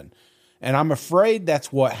win. And I'm afraid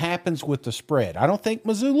that's what happens with the spread. I don't think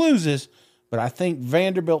Mizzou loses, but I think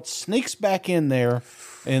Vanderbilt sneaks back in there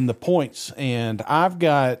in the points. And I've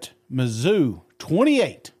got Mizzou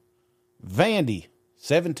 28, Vandy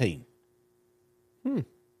 17.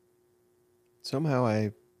 Somehow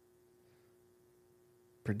I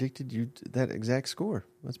predicted you that exact score.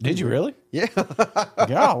 Did you really? Yeah.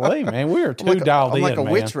 Golly, man, we are too dialed in, I'm like a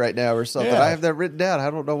man. witch right now or something. Yeah. I have that written down.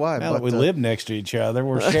 I don't know why. Now but that we live next to each other,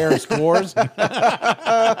 we're sharing scores. Man,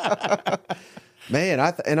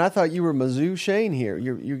 I thought you were Mizzou Shane here.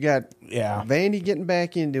 You got Vandy getting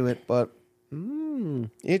back into it, but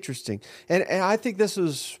interesting. And I think this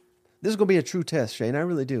is going to be a true test, Shane. I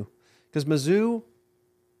really do, because Mizzou,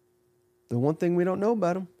 the one thing we don't know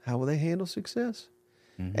about them, how will they handle success,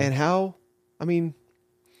 and how? I mean,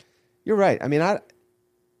 you're right. I mean,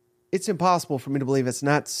 it's impossible for me to believe it's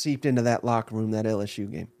not seeped into that locker room, that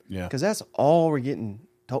LSU game. Yeah, because that's all we're getting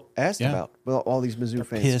asked about. Well, all these Mizzou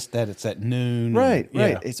fans pissed that it's at noon. Right.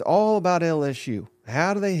 It's all about LSU.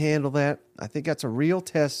 How do they handle that? I think that's a real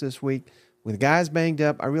test this week with guys banged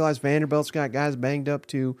up. I realize Vanderbilt's got guys banged up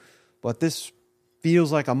too, but this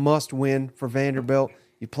feels like a must-win for Vanderbilt.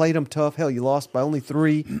 You played them tough. Hell, you lost by only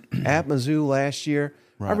 3 at Mizzou last year.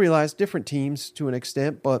 Right. I realize different teams to an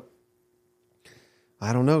extent, but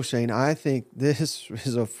I don't know, Shane. I think this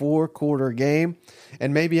is a 4-quarter game,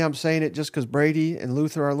 and maybe I'm saying it just because Brady and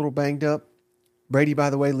Luther are a little banged up. Brady,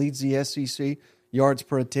 by the way, leads the SEC yards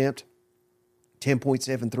per attempt,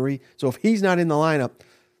 10.73. So if he's not in the lineup,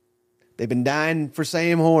 they've been dying for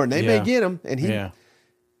Sam Horn. They may get him, and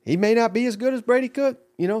he may not be as good as Brady Cook.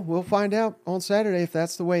 We'll find out on Saturday if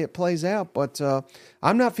that's the way it plays out. But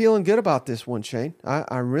I'm not feeling good about this one, Shane.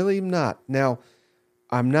 I really am not. Now,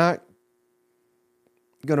 I'm not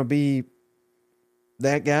going to be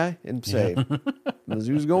that guy and say,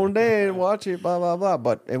 Mizzou's going down, watch it, blah, blah, blah.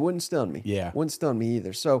 But it wouldn't stun me. Yeah. Wouldn't stun me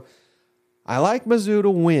either. So I like Mizzou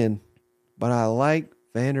to win, but I like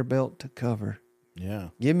Vanderbilt to cover. Yeah.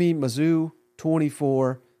 Give me Mizzou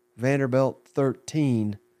 24, Vanderbilt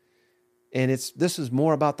 13. And this is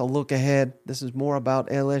more about the look ahead. This is more about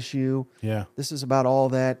LSU. Yeah. This is about all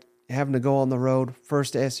that, having to go on the road,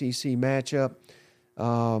 first SEC matchup.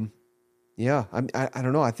 Yeah, I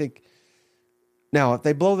don't know. I think now if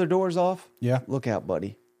they blow their doors off, look out,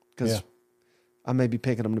 buddy, because I may be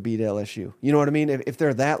picking them to beat LSU. You know what I mean? If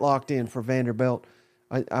they're that locked in for Vanderbilt,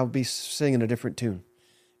 I'll be singing a different tune.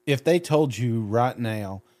 If they told you right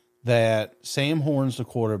now that Sam Horn's the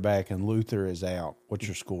quarterback and Luther is out, what's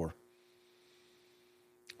your score?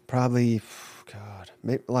 Probably,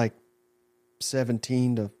 maybe like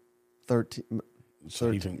 17 to 13.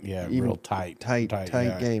 So even real tight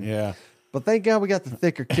game. Yeah. But thank God we got the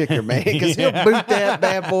thicker kicker, man, because he'll boot that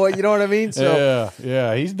bad boy. You know what I mean? So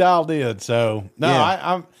he's dialed in. So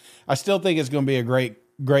I still think it's going to be a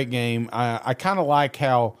great game. I kind of like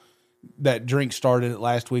how that drink started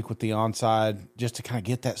last week with the onside, just to kind of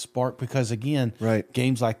get that spark. Because again,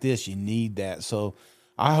 games like this, you need that. So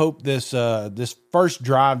I hope this first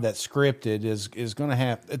drive that's scripted is going to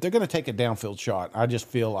have. They're going to take a downfield shot. I just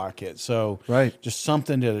feel like it. So just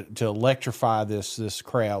something to electrify this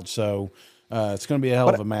crowd. So it's going to be a hell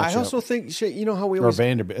of a matchup. I also think, how we always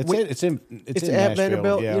Vanderbilt. It's in at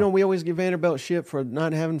Vanderbilt. Yeah. We always give Vanderbilt shit for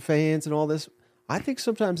not having fans and all this. I think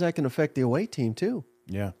sometimes that can affect the away team too.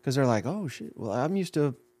 Yeah, because they're like, oh shit. Well, I'm used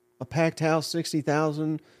to a packed house,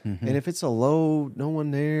 60,000, and if it's a low, no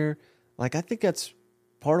one there. Like I think that's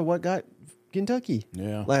part of what got Kentucky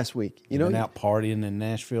last week. Been out partying in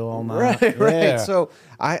Nashville all night. Right. So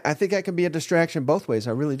I think that can be a distraction both ways.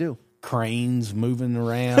 I really do. Cranes moving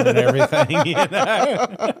around and everything.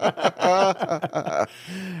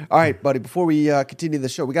 All right, buddy, before we continue the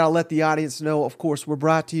show, we got to let the audience know, of course, we're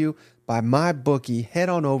brought to you by MyBookie. Head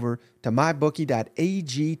on over to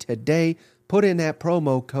mybookie.ag today. Put in that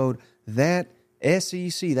promo code, that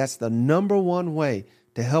SEC. That's the number one way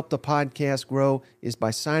to help the podcast grow is by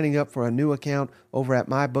signing up for a new account over at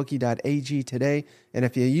mybookie.ag today. And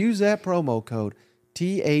if you use that promo code,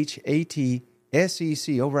 THATSEC,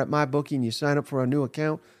 over at MyBookie, and you sign up for a new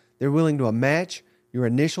account, they're willing to match your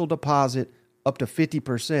initial deposit up to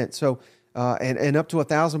 50%. So, and up to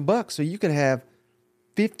 $1,000. So you could have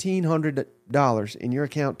 $1,500 in your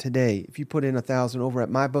account today if you put in $1,000 over at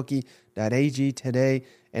mybookie.ag today.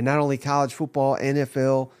 And not only college football,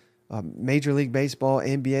 NFL, Major League Baseball,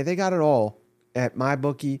 NBA, they got it all at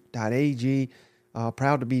mybookie.ag.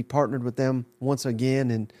 Proud to be partnered with them once again.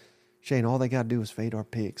 And Shane, all they got to do is fade our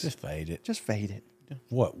picks. Just fade it. Just fade it.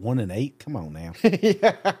 What, 1-8? Come on now.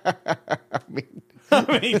 Yeah.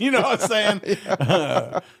 I mean, you know what I'm saying?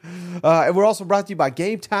 And we're also brought to you by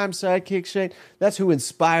Game Time Sidekicks, Shane. That's who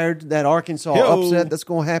inspired that Arkansas upset that's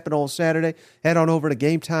going to happen on Saturday. Head on over to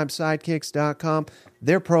GameTimeSidekicks.com.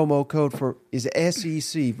 Their promo code is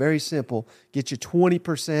SEC. Very simple. Get you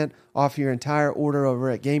 20% off your entire order over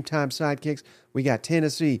at Game Time Sidekicks. We got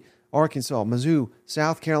Tennessee, Arkansas, Mizzou,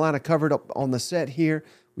 South Carolina covered up on the set here.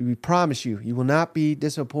 We promise you will not be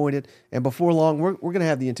disappointed. And before long, we're going to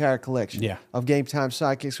have the entire collection of Game Time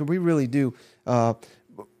Sidekicks. So we really do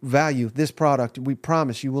value this product. We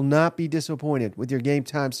promise you will not be disappointed with your Game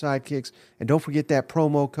Time Sidekicks. And don't forget that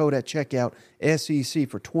promo code at checkout, SEC,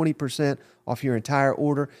 for 20% off your entire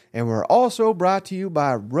order. And we're also brought to you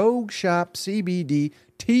by Rogue Shop CBD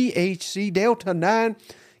THC Delta 9.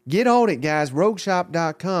 Get on it, guys.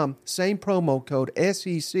 RogueShop.com. Same promo code,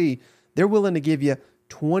 SEC. They're willing to give you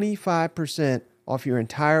 25% off your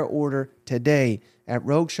entire order today at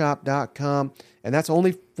RogueShop.com. And that's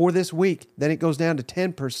only for this week. Then it goes down to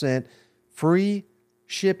 10%. Free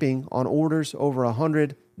shipping on orders over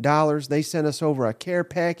 $100. They sent us over a care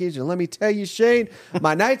package. And let me tell you, Shane,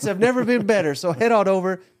 my nights have never been better. So head on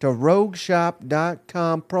over to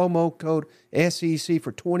RogueShop.com. Promo code SEC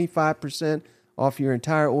for 25% off your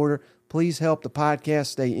entire order. Please help the podcast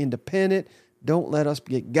stay independent. Don't let us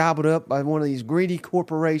get gobbled up by one of these greedy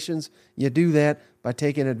corporations. You do that by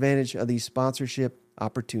taking advantage of these sponsorship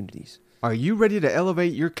opportunities. Are you ready to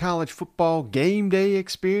elevate your college football game day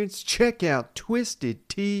experience? Check out Twisted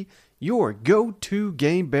Tea, your go-to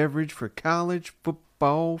game beverage for college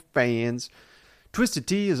football fans. Twisted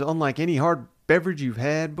Tea is unlike any hard beverage you've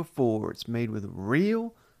had before. It's made with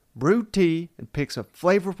real brewed tea and picks a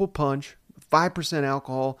flavorful punch, 5%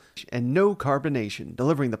 alcohol, and no carbonation,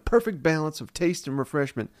 delivering the perfect balance of taste and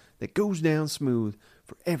refreshment that goes down smooth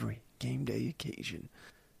for every game day occasion.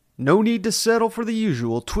 No need to settle for the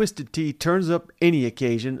usual. Twisted Tea turns up any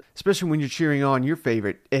occasion, especially when you're cheering on your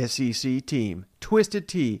favorite SEC team. Twisted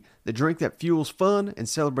Tea, the drink that fuels fun and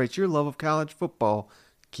celebrates your love of college football.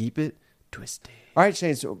 Keep it twisted. All right,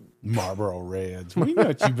 Shane, so Marlboro Reds. We know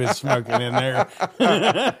what you've been smoking in there.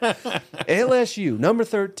 LSU, number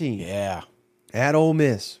 13. Yeah. At Ole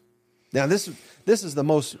Miss. Now, this is the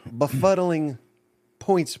most befuddling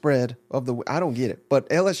point spread of the... I don't get it. But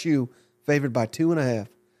LSU favored by 2.5.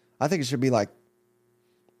 I think it should be like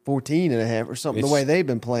 14.5 or something, the way they've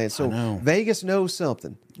been playing. So Vegas knows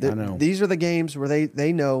something. These are the games where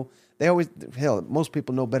they know. They always... Hell, most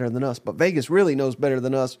people know better than us. But Vegas really knows better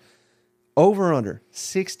than us. Over under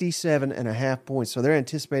 67.5 points. So they're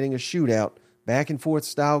anticipating a shootout, back and forth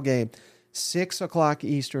style game. 6 o'clock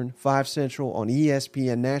Eastern, 5 Central on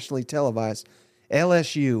ESPN, nationally televised.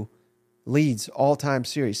 LSU leads all-time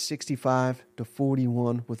series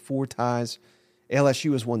 65-41 with 4 ties.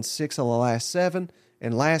 LSU has won 6 of the last 7,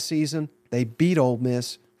 and last season they beat Ole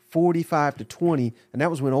Miss 45-20, and that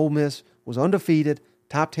was when Ole Miss was undefeated,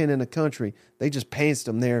 top 10 in the country. They just pantsed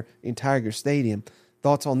them there in Tiger Stadium.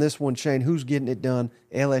 Thoughts on this one, Shane? Who's getting it done?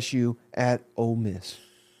 LSU at Ole Miss.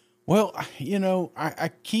 Well, you know,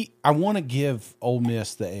 I want to give Ole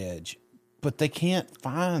Miss the edge, but they can't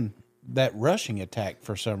find that rushing attack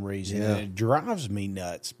for some reason. And it drives me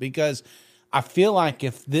nuts because I feel like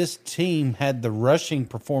if this team had the rushing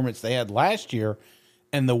performance they had last year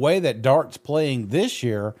and the way that Dart's playing this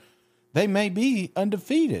year, they may be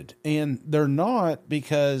undefeated. And they're not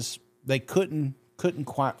because they couldn't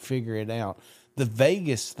quite figure it out. The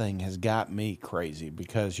Vegas thing has got me crazy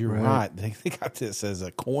because you're right. They got this as a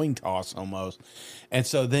coin toss almost. And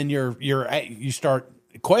so then you start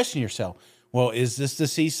questioning yourself. Well, is this the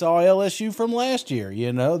seesaw LSU from last year?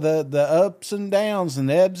 You know, the ups and downs and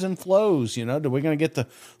ebbs and flows. You know, are we going to get the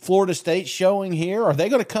Florida State showing here? Are they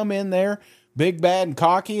going to come in there big, bad, and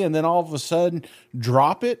cocky and then all of a sudden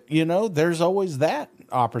drop it? You know, there's always that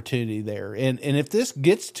opportunity there. And if this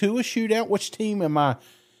gets to a shootout, which team am I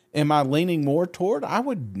leaning more toward? I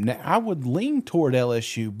would lean toward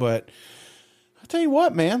LSU, but I'll tell you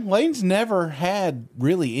what, man, Lane's never had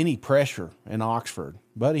really any pressure in Oxford,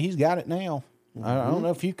 but he's got it now. Mm-hmm. I don't know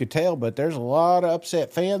if you could tell, but there's a lot of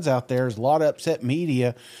upset fans out there. There's a lot of upset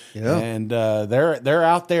media, and they're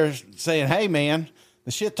out there saying, "Hey, man,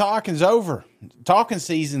 the shit talking's over. Talking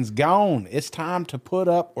season's gone. It's time to put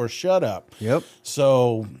up or shut up." Yep.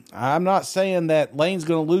 So I'm not saying that Lane's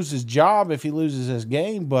going to lose his job if he loses his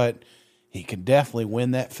game, but he can definitely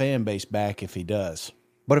win that fan base back if he does.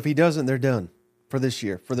 But if he doesn't, they're done for this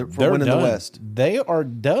year for winning the West. They are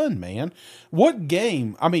done, man. What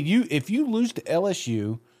game? I mean, if you lose to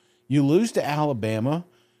LSU, you lose to Alabama.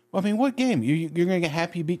 I mean, what game? You're going to get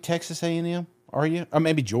happy you beat Texas A&M? Are you? Or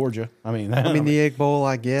maybe Georgia. I mean, the Egg Bowl,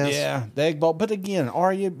 I guess. Yeah, the Egg Bowl. But again,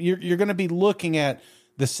 are you? You're going to be looking at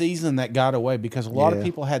the season that got away because a lot of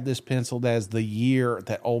people had this penciled as the year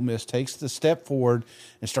that Ole Miss takes the step forward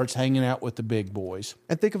and starts hanging out with the big boys.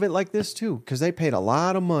 And think of it like this, too, because they paid a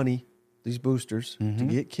lot of money, these boosters, to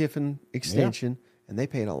get Kiffin extension, and they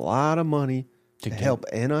paid a lot of money to help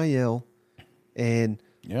NIL. And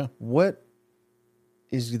what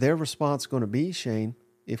is their response going to be, Shane,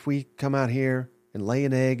 if we come out here and lay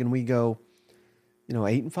an egg and we go,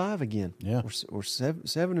 8-5 again, or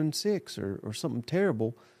 7-6, or something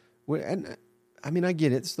terrible? And I mean, I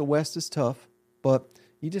get it. It's the West is tough, but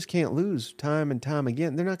you just can't lose time and time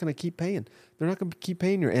again. They're not going to keep paying. They're not going to keep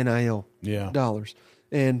paying your NIL dollars.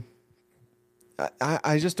 And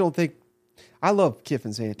I just don't think. I love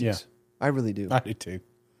Kiffin's antics. Yeah. I really do. I do too.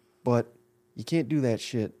 But you can't do that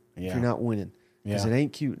shit if you're not winning, because it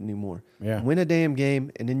ain't cute anymore. Yeah. Win a damn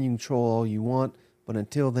game, and then you can troll all you want. But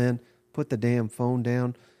until then, put the damn phone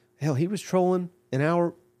down. Hell, he was trolling an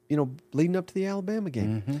hour, leading up to the Alabama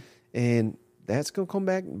game. And that's going to come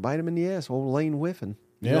back and bite him in the ass, old Lane Whiffen.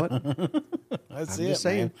 You know what? That's I'm just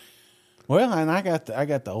saying. Man. Well, and I got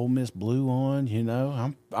the Ole Miss blue on,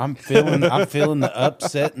 I'm feeling the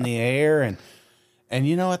upset in the air, and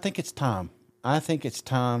I think it's time. I think it's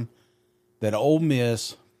time that Ole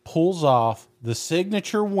Miss pulls off the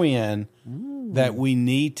signature win that we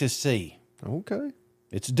need to see. Okay.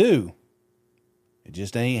 It's due. It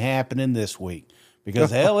just ain't happening this week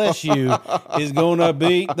because LSU is going to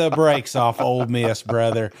beat the brakes off Ole Miss,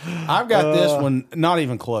 brother. I've got this one not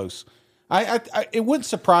even close. It wouldn't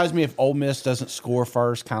surprise me if Ole Miss doesn't score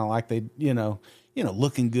first, kind of like they,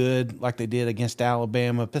 looking good like they did against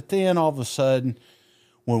Alabama. But then all of a sudden,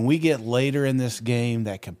 when we get later in this game,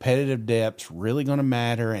 that competitive depth's really going to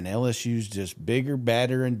matter, and LSU's just bigger,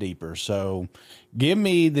 badder, and deeper. So give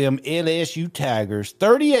me them LSU Tigers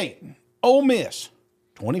 38, Ole Miss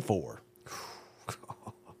 24.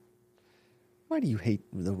 Why do you hate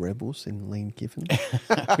the Rebels and Lane Kiffin?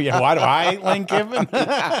 Why do I hate Lane Kiffin?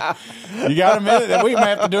 You got a minute? That we might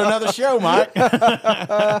have to do another show, Mike.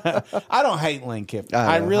 I don't hate Lane Kiffin.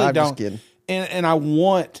 I really I'm don't. just kidding. And I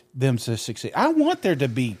want them to succeed. I want there to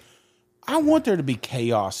be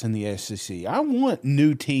chaos in the SEC. I want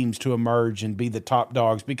new teams to emerge and be the top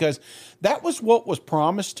dogs, because that was what was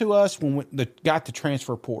promised to us when we got the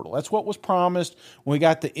transfer portal. That's what was promised when we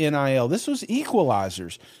got the NIL. This was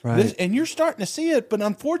equalizers. Right. And you're starting to see it, but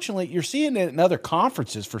unfortunately you're seeing it in other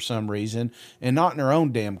conferences for some reason and not in our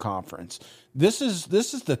own damn conference. This is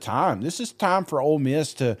the time. This is time for Ole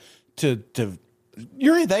Miss to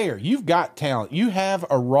you're there. You've got talent. You have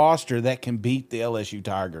a roster that can beat the LSU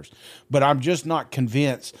Tigers. But I'm just not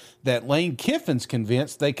convinced that Lane Kiffin's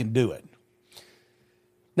convinced they can do it.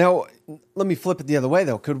 Now, let me flip it the other way,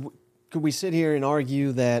 though. Could we sit here and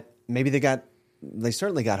argue that maybe they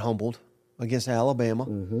certainly got humbled against Alabama.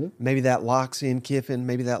 Maybe that locks in Kiffin.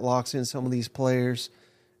 Maybe that locks in some of these players.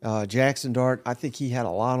 Jackson Dart, I think he had a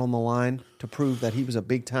lot on the line to prove that he was a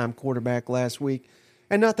big-time quarterback last week.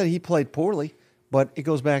 And not that he played poorly, but it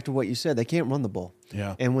goes back to what you said. They can't run the ball.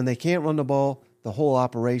 Yeah. And when they can't run the ball, the whole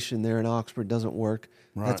operation there in Oxford doesn't work.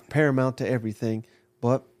 Right. That's paramount to everything.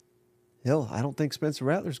 But, hell, I don't think Spencer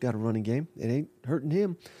Rattler's got a running game. It ain't hurting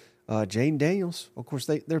him. Jaden Daniels, of course,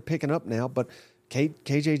 they're picking up now. But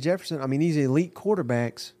KJ Jefferson, I mean, these elite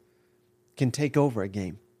quarterbacks can take over a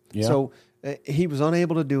game. Yeah. So he was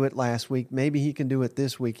unable to do it last week. Maybe he can do it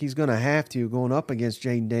this week. He's going to have to, going up against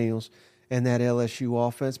Jaden Daniels and that LSU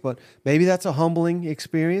offense. But maybe that's a humbling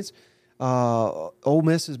experience. Ole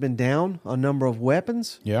Miss has been down a number of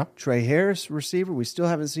weapons. Yeah. Trey Harris, receiver. We still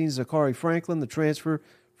haven't seen Zachary Franklin, the transfer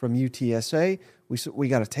from UTSA. We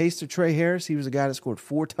got a taste of Trey Harris. He was a guy that scored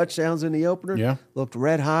 4 touchdowns in the opener. Yeah. Looked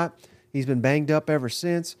red hot. He's been banged up ever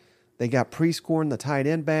since. They got Prescorn, the tight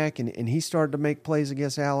end, back, and he started to make plays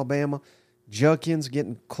against Alabama. Judkins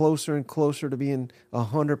getting closer and closer to being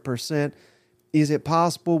 100%. Is it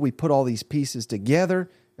possible we put all these pieces together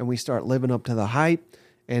and we start living up to the hype?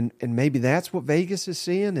 And maybe that's what Vegas is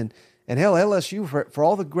seeing. And hell, LSU, for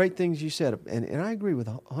all the great things you said, and I agree with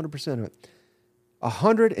 100% of it,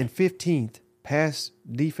 115th pass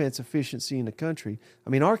defense efficiency in the country. I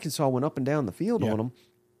mean, Arkansas went up and down the field on them.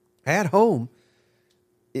 At home,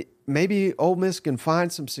 maybe Ole Miss can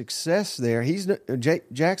find some success there.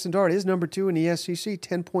 Jackson Dart is number 2 in the SEC,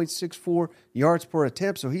 10.64 yards per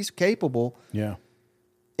attempt, so he's capable. Yeah.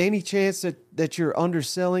 Any chance that you're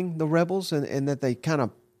underselling the Rebels and that they kind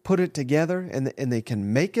of put it together and they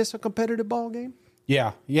can make us a competitive ball game?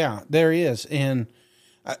 Yeah, there is. And,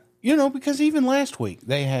 because even last week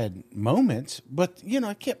they had moments, but,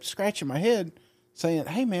 I kept scratching my head. saying,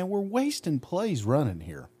 hey, man, we're wasting plays running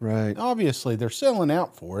here. Right. Obviously, they're selling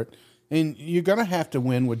out for it, and you're going to have to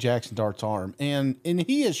win with Jackson Dart's arm. And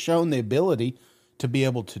he has shown the ability to be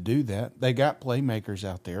able to do that. They got playmakers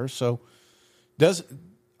out there. So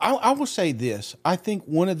I will say this. I think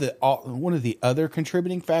one of the other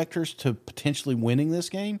contributing factors to potentially winning this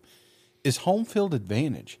game is home field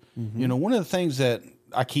advantage. Mm-hmm. One of the things that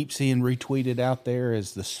I keep seeing retweeted out there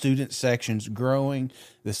is the student section's growing.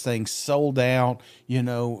 This thing's sold out.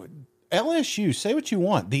 LSU, say what you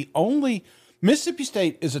want. Mississippi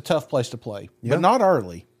State is a tough place to play, but not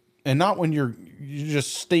early. And not when you're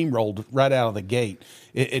just steamrolled right out of the gate.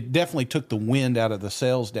 It definitely took the wind out of the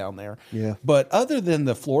sails down there. Yeah. But other than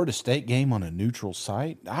the Florida State game on a neutral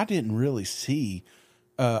site, I didn't really see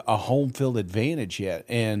a home field advantage yet.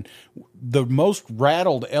 And the most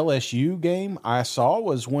rattled LSU game I saw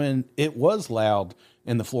was when it was loud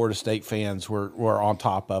and the Florida State fans were on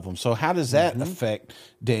top of them. So how does that affect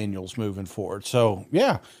Daniels moving forward? So,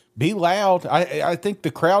 yeah, be loud. I think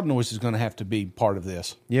the crowd noise is going to have to be part of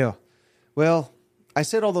this. Yeah. Well, I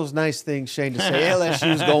said all those nice things, Shane, to say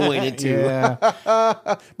LSU's going to win it too.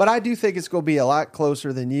 Yeah. But I do think it's going to be a lot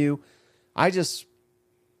closer than you.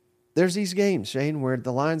 There's these games, Shane, where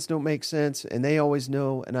the lines don't make sense, and they always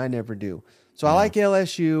know, and I never do. So I like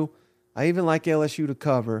LSU. I even like LSU to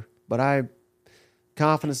cover, but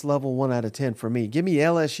confidence level 1 out of 10 for me. Give me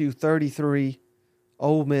LSU 33,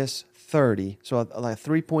 Ole Miss 30. So a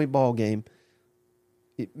 3-point ball game.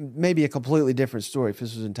 It may be a completely different story if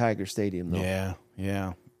this was in Tiger Stadium, though.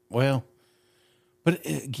 Yeah. Well, but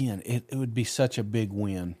again, it would be such a big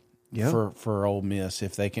win for Ole Miss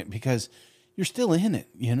if they can, because you're still in it,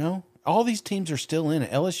 All these teams are still in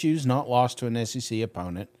it. LSU's not lost to an SEC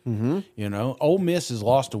opponent. Mm-hmm. Ole Miss has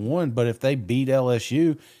lost to one, but if they beat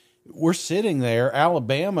LSU, we're sitting there.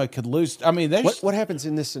 Alabama could lose. I mean, what happens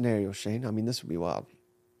in this scenario, Shane? I mean, this would be wild.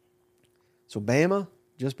 So Bama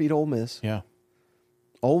just beat Ole Miss. Yeah.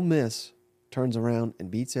 Ole Miss turns around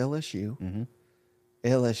and beats LSU. Mm-hmm.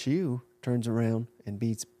 LSU turns around and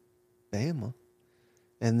beats Bama.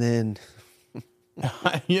 And then,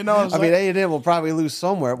 I mean, A&M will probably lose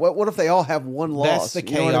somewhere. What if they all have one loss? That's the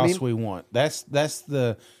chaos we want. That's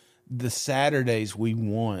the Saturdays we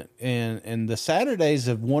want. And the Saturdays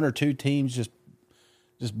of one or two teams just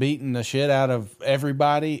beating the shit out of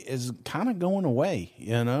everybody is kind of going away,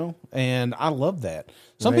 And I love that.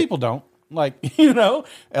 Some people don't. Like,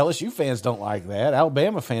 LSU fans don't like that.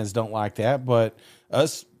 Alabama fans don't like that. But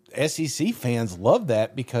us SEC fans love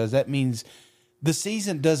that because that means the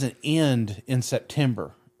season doesn't end in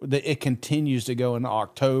September. It continues to go into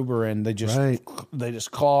October, and they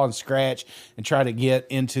just claw and scratch and try to get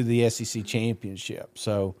into the SEC championship.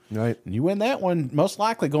 So and you win that one, most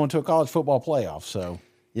likely going to a college football playoff. So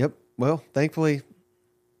yep. Well, thankfully,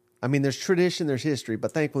 I mean, there's tradition, there's history,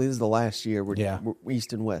 but thankfully this is the last year we're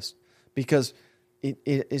East and West. Because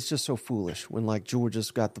it's just so foolish when, like,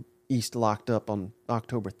 Georgia's got the East locked up on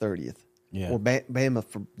October 30th. Yeah. Or Bama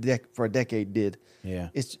for a decade did. Yeah.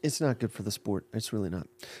 It's not good for the sport. It's really not.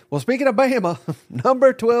 Well, speaking of Bama,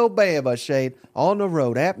 number 12 Bama, Shade, on the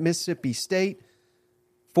road at Mississippi State.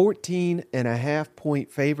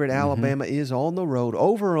 14.5-point favorite. Alabama is on the road.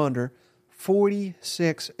 Over under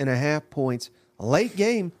 46.5 points. A late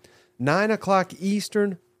game, 9 o'clock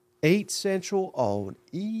Eastern, 8 Central on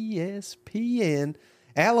ESPN.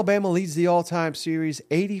 Alabama leads the all-time series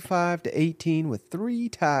 85-18 with 3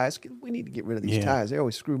 ties. We need to get rid of these ties. They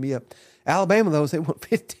always screw me up. Alabama, though, they won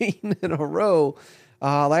 15 in a row.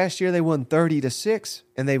 Last year they won 30-6,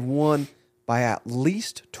 and they've won by at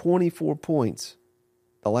least 24 points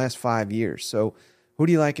the last 5 years. So who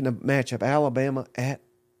do you like in the matchup? Alabama at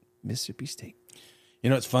Mississippi State.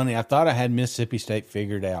 It's funny. I thought I had Mississippi State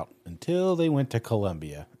figured out until they went to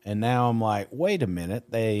Columbia. And now I'm like, wait a minute.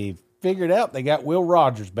 They've figured out they got Will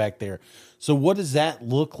Rogers back there. So what does that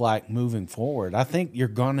look like moving forward? I think you're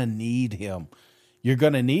going to need him. You're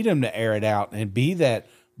going to need him to air it out and be that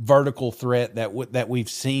vertical threat that we've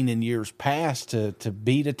seen in years past to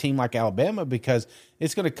beat a team like Alabama, because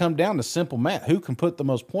it's going to come down to simple math. Who can put the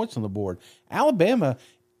most points on the board? Alabama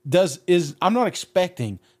I'm not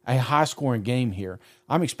expecting a high-scoring game here.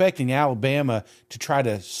 I'm expecting Alabama to try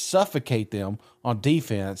to suffocate them on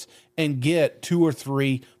defense and get 2 or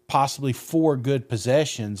 3, possibly 4 good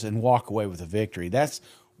possessions and walk away with a victory. That's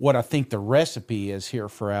what I think the recipe is here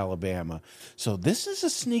for Alabama. So this is a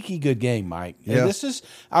sneaky good game, Mike. Yeah. This is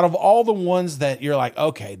out of all the ones that you're like,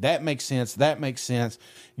 okay, that makes sense. That makes sense.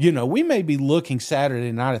 You know, we may be looking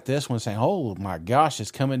Saturday night at this one saying, oh my gosh, it's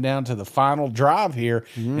coming down to the final drive here.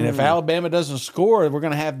 And if Alabama doesn't score, we're going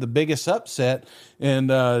to have the biggest upset in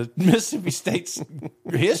Mississippi State's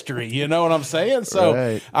history. You know what I'm saying? So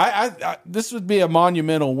Right. I this would be a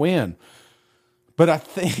monumental win. But I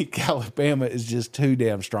think Alabama is just too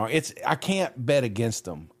damn strong. I can't bet against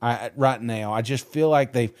them right now. I just feel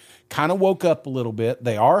like they've kind of woke up a little bit.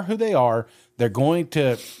 They are who they are. They're going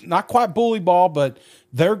to not quite bully ball, but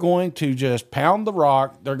they're going to just pound the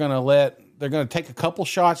rock. They're going to take a couple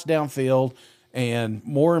shots downfield, and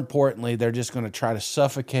more importantly, they're just going to try to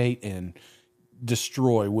suffocate and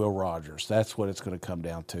destroy Will Rogers. That's what it's going to come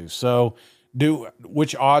down to. So,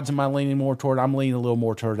 which odds am I leaning more toward? I'm leaning a little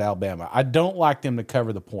more toward Alabama. I don't like them to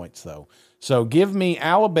cover the points, though. So give me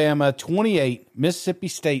Alabama 28, Mississippi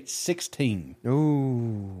State 16.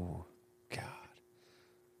 Ooh, God.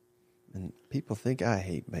 And people think I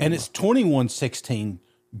hate Bama. And it's 21-16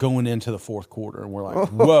 going into the fourth quarter. And we're like,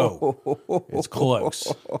 whoa, it's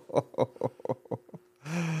close.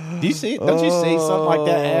 Do you see it? Don't you see something like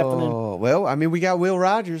that happening? Oh, well, I mean, we got Will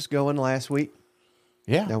Rogers going last week.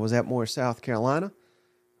 Yeah. That was at Moore, South Carolina,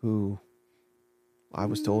 who I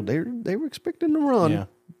was told they were expecting to run. Yeah.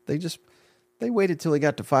 They waited till he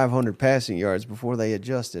got to 500 passing yards before they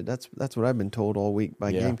adjusted. That's what I've been told all week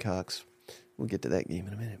by Gamecocks. We'll get to that game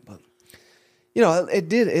in a minute, but you know,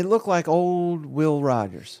 it looked like old Will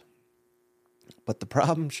Rogers. But the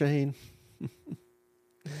problem, Shane,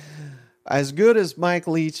 as good as Mike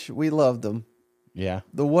Leach, we loved him. Yeah.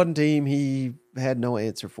 The one team he had no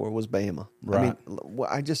answer for was Bama. Right. I mean,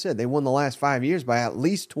 I just said they won the last 5 years by at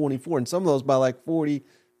least 24, and some of those by like 40,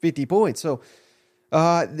 50 points. So,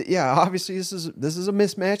 obviously this is a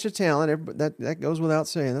mismatch of talent. That goes without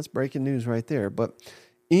saying. That's breaking news right there. But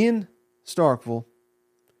in Starkville,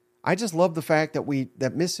 I just love the fact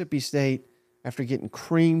that Mississippi State, after getting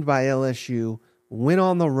creamed by LSU, went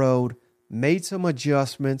on the road, made some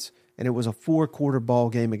adjustments, and it was a 4-quarter ball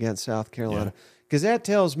game against South Carolina. Because that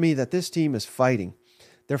tells me that this team is fighting.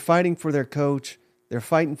 They're fighting for their coach. They're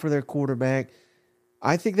fighting for their quarterback.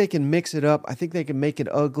 I think they can mix it up. I think they can make it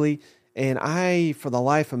ugly. And for the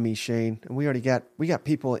life of me, Shane, and we got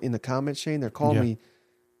people in the comments, Shane, they're calling me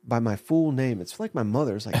by my full name. It's like my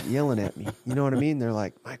mother's like yelling at me. You know what I mean? They're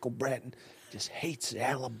like, Michael Bratton just hates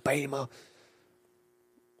Alabama.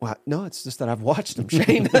 Well, no, it's just that I've watched them,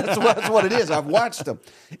 Shane. That's what it is. I've watched them.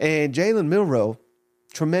 And Jalen Milroe,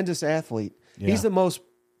 tremendous athlete. Yeah. He's the most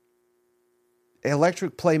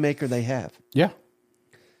electric playmaker they have. Yeah.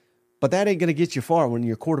 But that ain't going to get you far when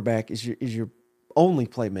your quarterback is your only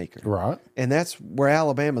playmaker. Right. And that's where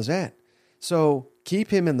Alabama's at. So keep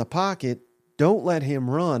him in the pocket. Don't let him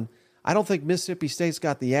run. I don't think Mississippi State's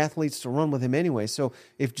got the athletes to run with him anyway. So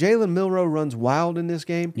if Jalen Milroe runs wild in this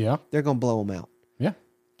game, they're going to blow him out. Yeah.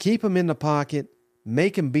 Keep him in the pocket.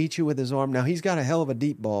 Make him beat you with his arm. Now, he's got a hell of a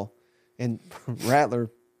deep ball. And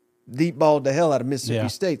Rattler deep balled the hell out of Mississippi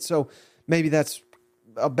State. So maybe that's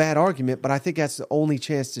a bad argument, but I think that's the only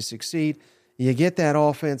chance to succeed. You get that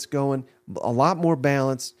offense going, a lot more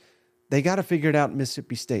balanced. They got to figure it out in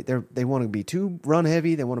Mississippi State. They want to be too run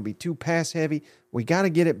heavy. They want to be too pass heavy. We got to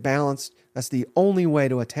get it balanced. That's the only way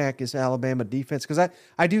to attack this Alabama defense. Because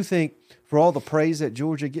I do think for all the praise that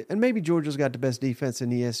Georgia get, and maybe Georgia's got the best defense in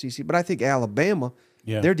the SEC, but I think Alabama,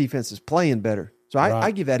 their defense is playing better. So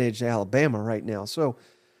I give that edge to Alabama right now. So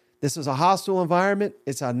this is a hostile environment.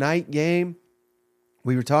 It's a night game.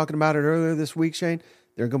 We were talking about it earlier this week, Shane.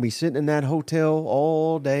 They're going to be sitting in that hotel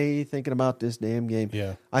all day thinking about this damn game.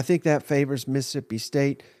 Yeah. I think that favors Mississippi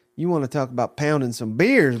State. You want to talk about pounding some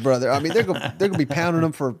beers, brother. I mean, they're going to be pounding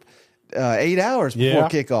them for 8 hours before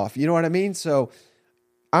kickoff. You know what I mean? So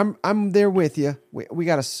I'm there with you. We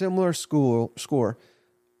got a similar score.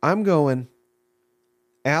 I'm going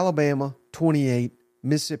Alabama 28,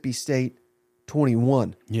 Mississippi State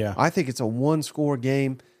 21. Yeah. I think it's a one-score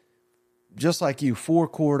game, just like you,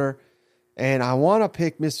 4-quarter. And I want to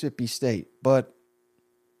pick Mississippi State, but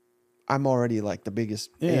I'm already like the biggest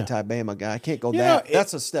anti-Bama guy. I can't go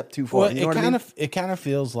that's a step too far. Well, you know what I mean? It kind of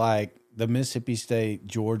feels like the Mississippi State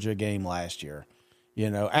Georgia game last year. You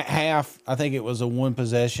know, at half, I think it was a one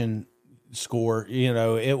possession score. You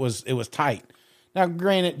know, it was tight. Now,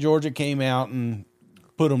 granted, Georgia came out and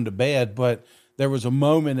put them to bed, but there was a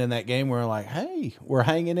moment in that game where like, hey, we're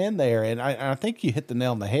hanging in there, and I think you hit the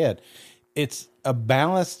nail on the head. It's a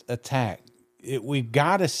balanced attack. we've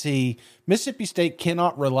got to see Mississippi State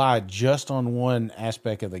cannot rely just on one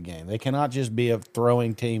aspect of the game. They cannot just be a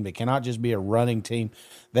throwing team. They cannot just be a running team.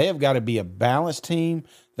 They have got to be a balanced team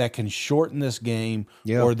that can shorten this game,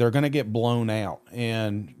 or they're going to get blown out,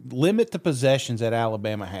 and limit the possessions that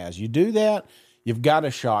Alabama has. You do that, you've got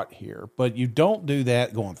a shot here, but you don't do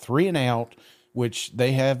that going 3 and out, which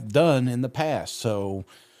they have done in the past. So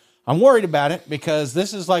I'm worried about it, because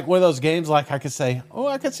this is like one of those games, like I could say, oh,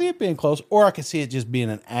 I could see it being close, or I could see it just being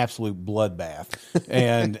an absolute bloodbath.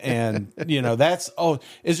 And that's,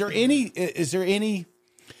 is there any,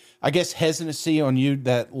 I guess, hesitancy on you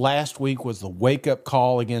that last week was the wake-up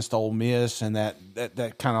call against Ole Miss, and that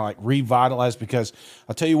kind of like revitalized? Because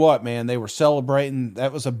I'll tell you what, man, they were celebrating.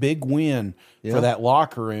 That was a big win for that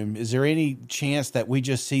locker room. Is there any chance that we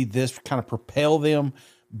just see this kind of propel them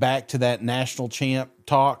back to that national champ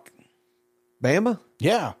talk? Bama?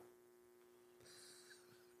 Yeah.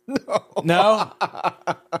 No.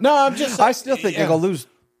 I'm just. I still think they're gonna lose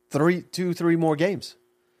 3 more games.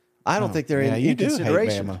 I don't think they're in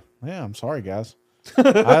consideration. Hate Bama. Yeah, I'm sorry, guys. I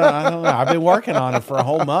don't know. I've been working on it for a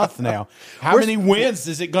whole month now. How many wins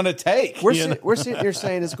is it going to take? We're sitting here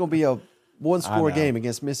saying it's going to be a one-score game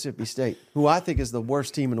against Mississippi State, who I think is the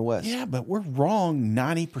worst team in the West. Yeah, but we're wrong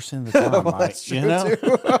 90% of the time, well, that's true too.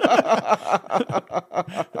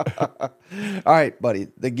 All right, buddy.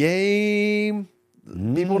 The game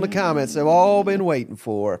people in the comments have all been waiting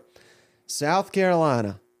for. South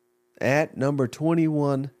Carolina at number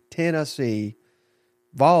 21, Tennessee.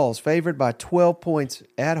 Vols favored by 12 points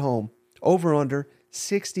at home. Over under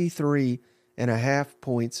 63.5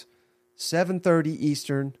 points. 7:30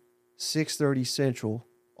 Eastern, 6:30 Central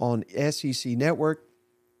on SEC Network.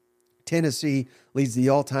 Tennessee leads the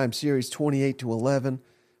all-time series 28-11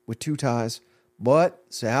 with 2 ties. But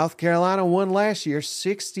South Carolina won last year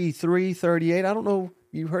 63-38. I don't know if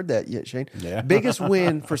you heard that yet, Shane. Yeah. Biggest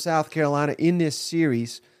win for South Carolina in this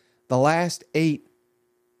series. The last 8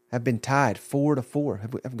 have been tied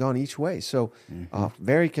 4-4, have gone each way. So,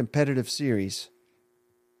 very competitive series.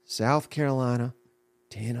 South Carolina,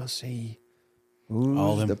 Tennessee.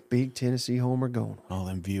 Who's the big Tennessee homer going? All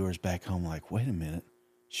them viewers back home like, wait a minute,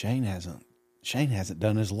 Shane hasn't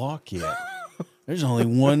done his lock yet. There's only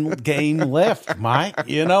one game left, Mike.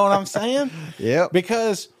 You know what I'm saying? Yeah.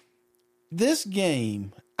 Because this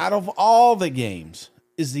game, out of all the games,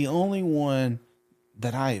 is the only one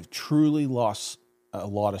that I have truly lost a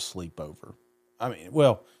lot of sleep over. I mean,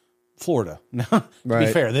 well, Florida. Now, to be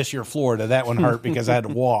fair, this year Florida, that one hurt because I had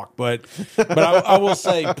to walk. But I will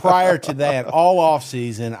say, prior to that, all off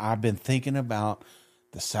season, I've been thinking about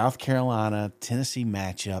the South Carolina-Tennessee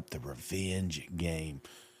matchup, the revenge game.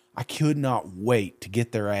 I could not wait to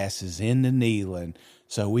get their asses into Neyland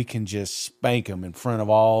so we can just spank them in front of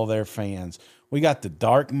all their fans. We got the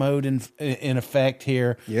dark mode in effect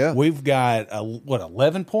here. Yeah. We've got,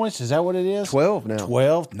 11 points? Is that what it is? 12 now.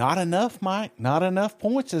 12. Not enough, Mike. Not enough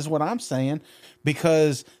points is what I'm saying,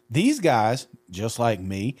 because these guys, just like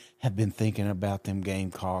me, have been thinking about them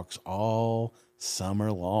Gamecocks all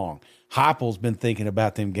summer long. Heupel's been thinking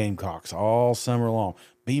about them Gamecocks all summer long.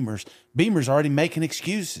 Beamer's already making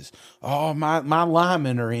excuses. Oh, my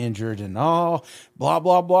linemen are injured, and blah,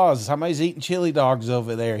 blah, blah. Somebody's eating chili dogs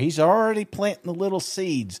over there. He's already planting the little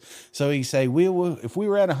seeds. So he say, if we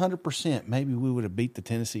were at 100%, maybe we would have beat the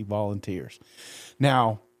Tennessee Volunteers.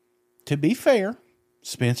 Now, to be fair,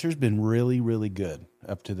 Spencer's been really, really good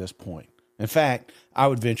up to this point. In fact, I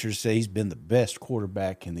would venture to say he's been the best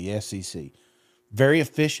quarterback in the SEC. Very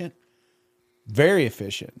efficient. Very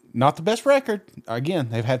efficient. Not the best record. Again,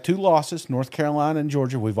 they've had 2 losses, North Carolina and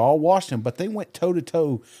Georgia. We've all watched them, but they went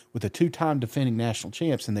toe-to-toe with the 2-time defending national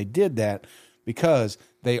champs, and they did that because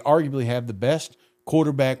they arguably have the best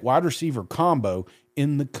quarterback-wide receiver combo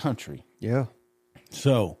in the country. Yeah.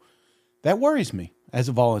 So that worries me as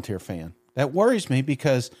a Volunteer fan. That worries me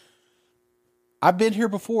because I've been here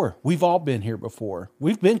before. We've all been here before.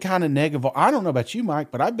 We've been kind of negative. I don't know about you, Mike,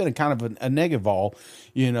 but I've been kind of a negative all,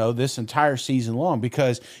 this entire season long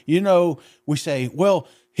because, we say, well,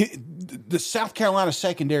 the South Carolina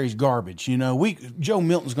secondary is garbage. Joe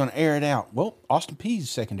Milton's going to air it out. Well, Austin Peay's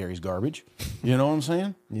secondary is garbage. You know what I'm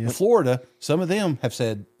saying? Yep. Florida, some of them have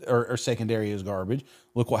said our secondary is garbage.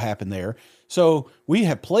 Look what happened there. So we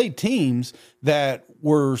have played teams that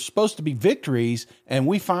were supposed to be victories, and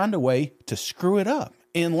we find a way to screw it up.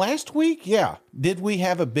 And last week, did we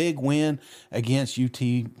have a big win against UT?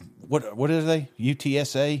 What are they?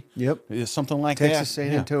 UTSA? Yep. Something like Texas that.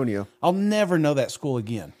 San Antonio. I'll never know that school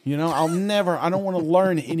again. I don't want to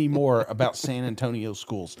learn any more about San Antonio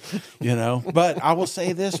schools, But I will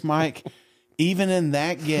say this, Mike, even in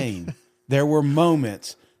that game, there were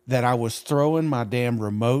moments that I was throwing my damn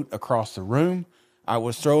remote across the room. I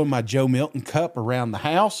was throwing my Joe Milton cup around the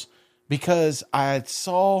house because I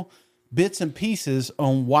saw bits and pieces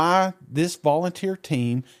on why this volunteer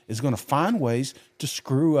team is going to find ways to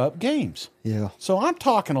screw up games. Yeah. So I'm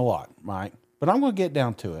talking a lot, Mike, but I'm going to get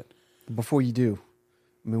down to it. Before you do,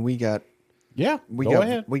 I mean, we got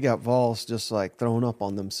Vols just like throwing up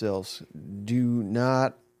on themselves. Do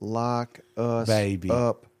not lock us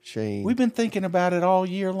up, Shane. We've been thinking about it all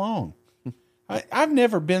year long. I've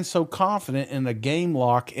never been so confident in a game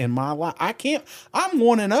lock in my life. I'm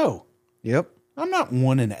 1-0. Yep. I'm not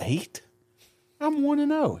 1-8. I'm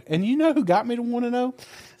 1-0. And you know who got me to 1-0?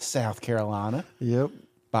 South Carolina. Yep.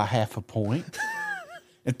 By half a point.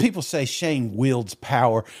 And people say Shane wields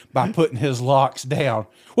power by putting his locks down.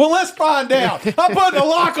 Well, let's find out. I'm putting a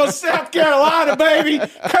lock on South Carolina, baby.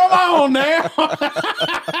 Come on now.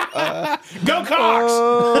 Go Cox.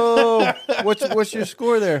 Oh, what's your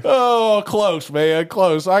score there? Oh, close, man.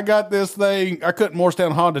 Close. I got this thing. I couldn't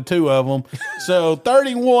Morristown Honda 2 of them. So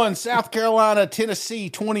 31, South Carolina,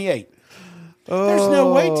 Tennessee, 28. There's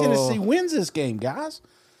no way Tennessee wins this game, guys.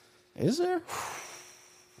 Is there?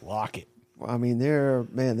 Lock it. I mean,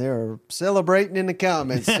 they're celebrating in the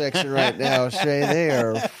comments section right now, Shane. They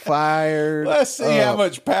are fired. Let's see how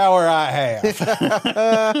much power I have.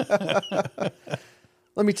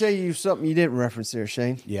 Let me tell you something you didn't reference there,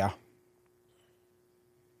 Shane. Yeah.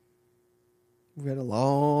 We've had a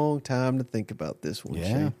long time to think about this one,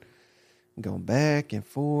 Shane. Going back and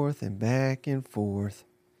forth and back and forth.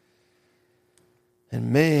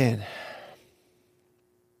 And man,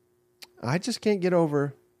 I just can't get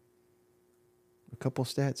over a couple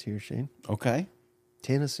stats here, Shane. Okay.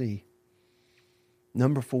 Tennessee,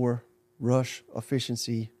 number 4 rush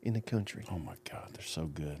efficiency in the country. Oh, my God. They're so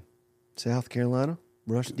good. South Carolina,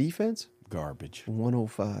 rush defense? Garbage.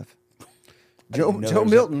 105. Joe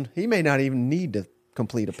Milton, he may not even need to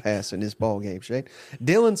complete a pass in this ball game, Shane.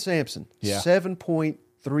 Dylan Sampson,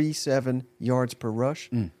 7.37 yards per rush,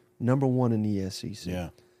 number 1 in the SEC. Yeah.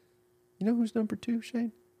 You know who's number 2,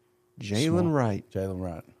 Shane? Jalen Wright. Jalen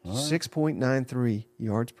Wright. All right. 6.93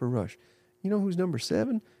 yards per rush. You know who's number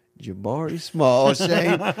 7? Jabari Small,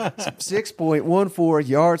 Shane. 6.14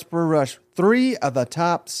 yards per rush. 3 of the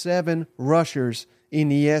top 7 rushers in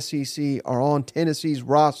the SEC are on Tennessee's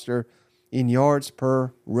roster in yards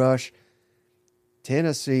per rush.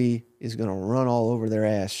 Tennessee is going to run all over their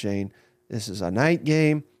ass, Shane. This is a night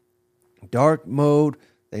game, dark mode.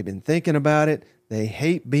 They've been thinking about it. They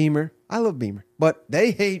hate Beamer. I love Beamer, but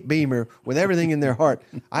they hate Beamer with everything in their heart.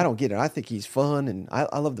 I don't get it. I think he's fun, and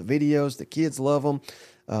I love the videos. The kids love him.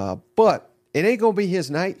 But it ain't going to be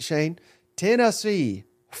his night, Shane. Tennessee,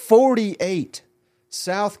 48.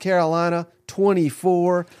 South Carolina,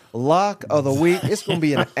 24. Lock of the week. It's going to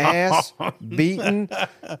be an ass beating.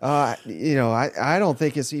 I don't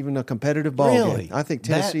think it's even a competitive ball game. I think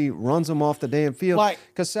Tennessee runs them off the damn field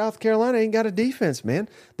because South Carolina ain't got a defense, man.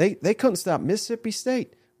 They couldn't stop Mississippi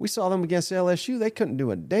State. We saw them against LSU. They couldn't do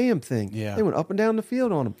a damn thing. Yeah. They went up and down the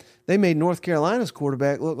field on them. They made North Carolina's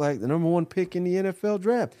quarterback look like the number 1 pick in the NFL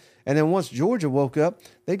draft. And then once Georgia woke up,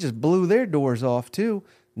 they just blew their doors off too.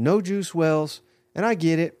 No Juice Wells. And I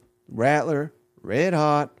get it. Rattler, red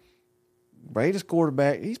hot, greatest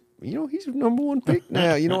quarterback. He's number 1 pick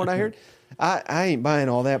now. You know what I heard? I ain't buying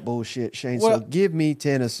all that bullshit, Shane. Well, so give me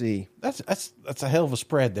Tennessee. That's a hell of a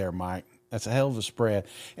spread there, Mike. That's a hell of a spread.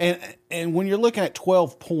 And when you're looking at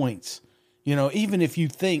 12 points, even if you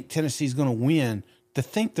think Tennessee's going to win, to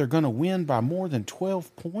think they're going to win by more than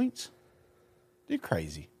 12 points, you're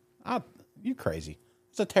crazy. You're crazy.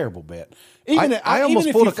 It's a terrible bet. I almost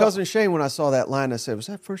pulled a cousin Shane when I saw that line. I said, was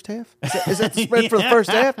that first half? Is that the spread for the first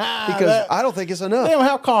half? Because I don't think it's enough. Damn,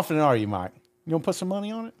 how confident are you, Mike? You going to put some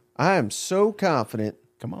money on it? I am so confident.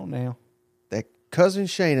 Come on now. That cousin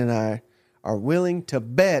Shane and I are willing to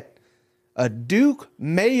bet a Duke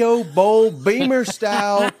Mayo Bowl Beamer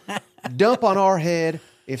style dump on our head.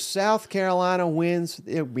 If South Carolina wins,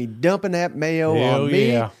 it'll be dumping that mayo on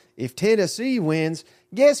me. Yeah. If Tennessee wins,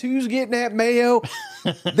 guess who's getting that mayo?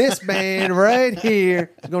 This man right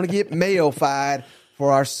here is going to get mayo-fied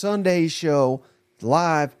for our Sunday show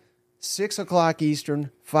live, 6 o'clock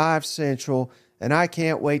Eastern, 5 Central. And I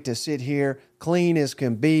can't wait to sit here clean as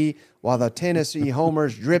can be while the Tennessee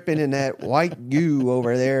homers dripping in that white goo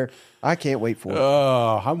over there. I can't wait for it.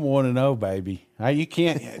 Oh, I'm 1-0, baby. You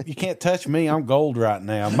can't touch me. I'm gold right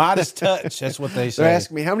now. Midas touch. That's what they say. They're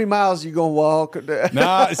asking me, how many miles are you going to walk?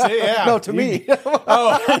 No, see, yeah. No, to me.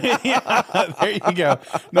 Oh, yeah, there you go.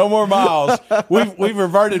 No more miles. We've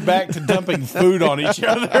reverted back to dumping food on each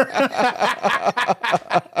other.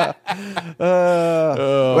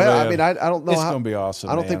 Man, mean, I don't know. It's going to be awesome.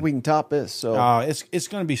 I don't think we can top this. So it's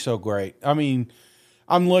going to be so great. I mean,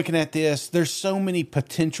 I'm looking at this. There's so many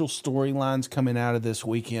potential storylines coming out of this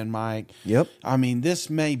weekend, Mike. Yep. I mean, this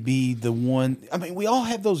may be the one. I mean, we all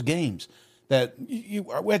have those games that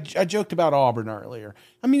I joked about Auburn earlier.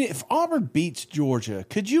 I mean, if Auburn beats Georgia,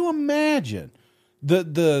 could you imagine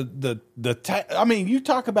I mean, you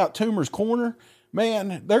talk about Toomer's Corner.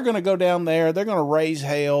 Man, they're going to go down there. They're going to raise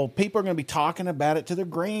hell. People are going to be talking about it to their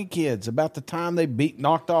grandkids about the time they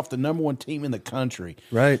knocked off the number one team in the country.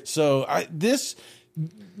 Right. So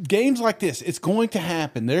games like this, it's going to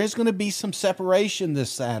happen. There is going to be some separation this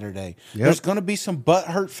Saturday. Yep. There's going to be some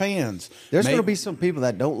butthurt fans. There's going to be some people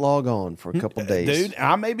that don't log on for a couple days. Dude,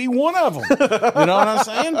 I may be one of them. You know what I'm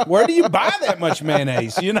saying? Where do you buy that much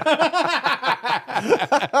mayonnaise? You know.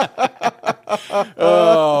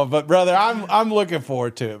 Oh, but brother, I'm looking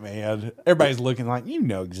forward to it, man. Everybody's looking like, you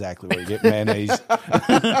know exactly where you get mayonnaise.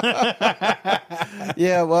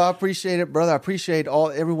 Yeah, well, I appreciate it, brother. I appreciate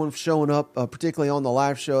everyone showing up, particularly on the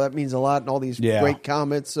live show. That means a lot, and all these great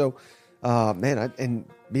comments. So, man, and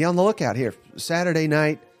be on the lookout here. Saturday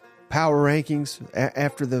night, power rankings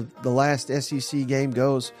after the last SEC game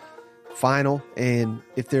goes final. And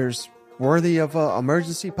if there's worthy of an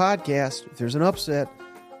emergency podcast, if there's an upset,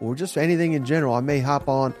 or just anything in general, I may hop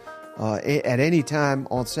on at any time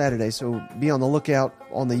on Saturday. So be on the lookout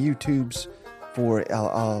on the YouTubes for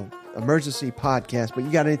emergency podcast. But you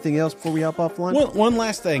got anything else before we hop offline? One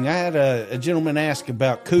last thing. I had a gentleman ask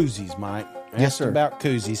about koozies, Mike. Yes, sir. About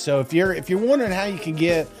koozies. So if you're wondering how you can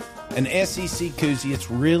get an SEC koozie, it's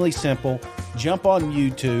really simple. Jump on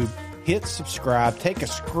YouTube, hit subscribe, take a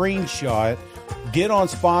screenshot, get on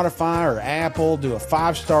Spotify or Apple, do a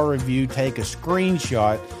 5-star review, take a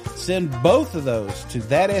screenshot, send both of those to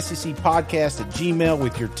that SEC podcast at Gmail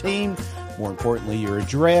with your team, more importantly, your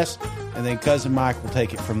address, and then Cousin Mike will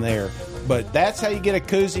take it from there. But that's how you get a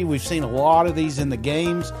koozie. We've seen a lot of these in the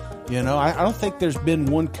games. You know, I don't think there's been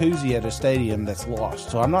one koozie at a stadium that's lost.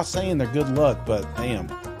 So I'm not saying they're good luck, but damn,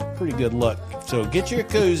 pretty good luck. So get you a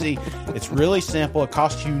koozie. It's really simple. It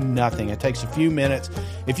costs you nothing. It takes a few minutes.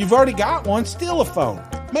 If you've already got one, steal a phone.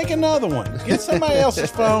 Make another one. Get somebody else's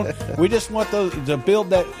phone. We just want to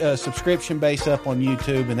build that subscription base up on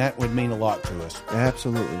YouTube, and that would mean a lot to us.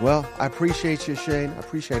 Absolutely. Well, I appreciate you, Shane. I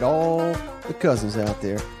appreciate all the cousins out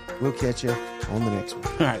there. We'll catch you on the next one.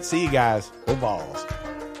 All right. See you guys. Go Balls.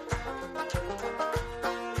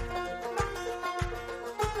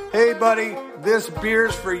 Hey, buddy, this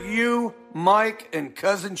beer's for you, Mike, and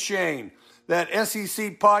Cousin Shane. That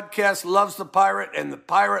SEC podcast loves the Pirate, and the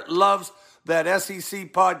Pirate loves that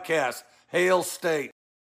SEC podcast. Hail State.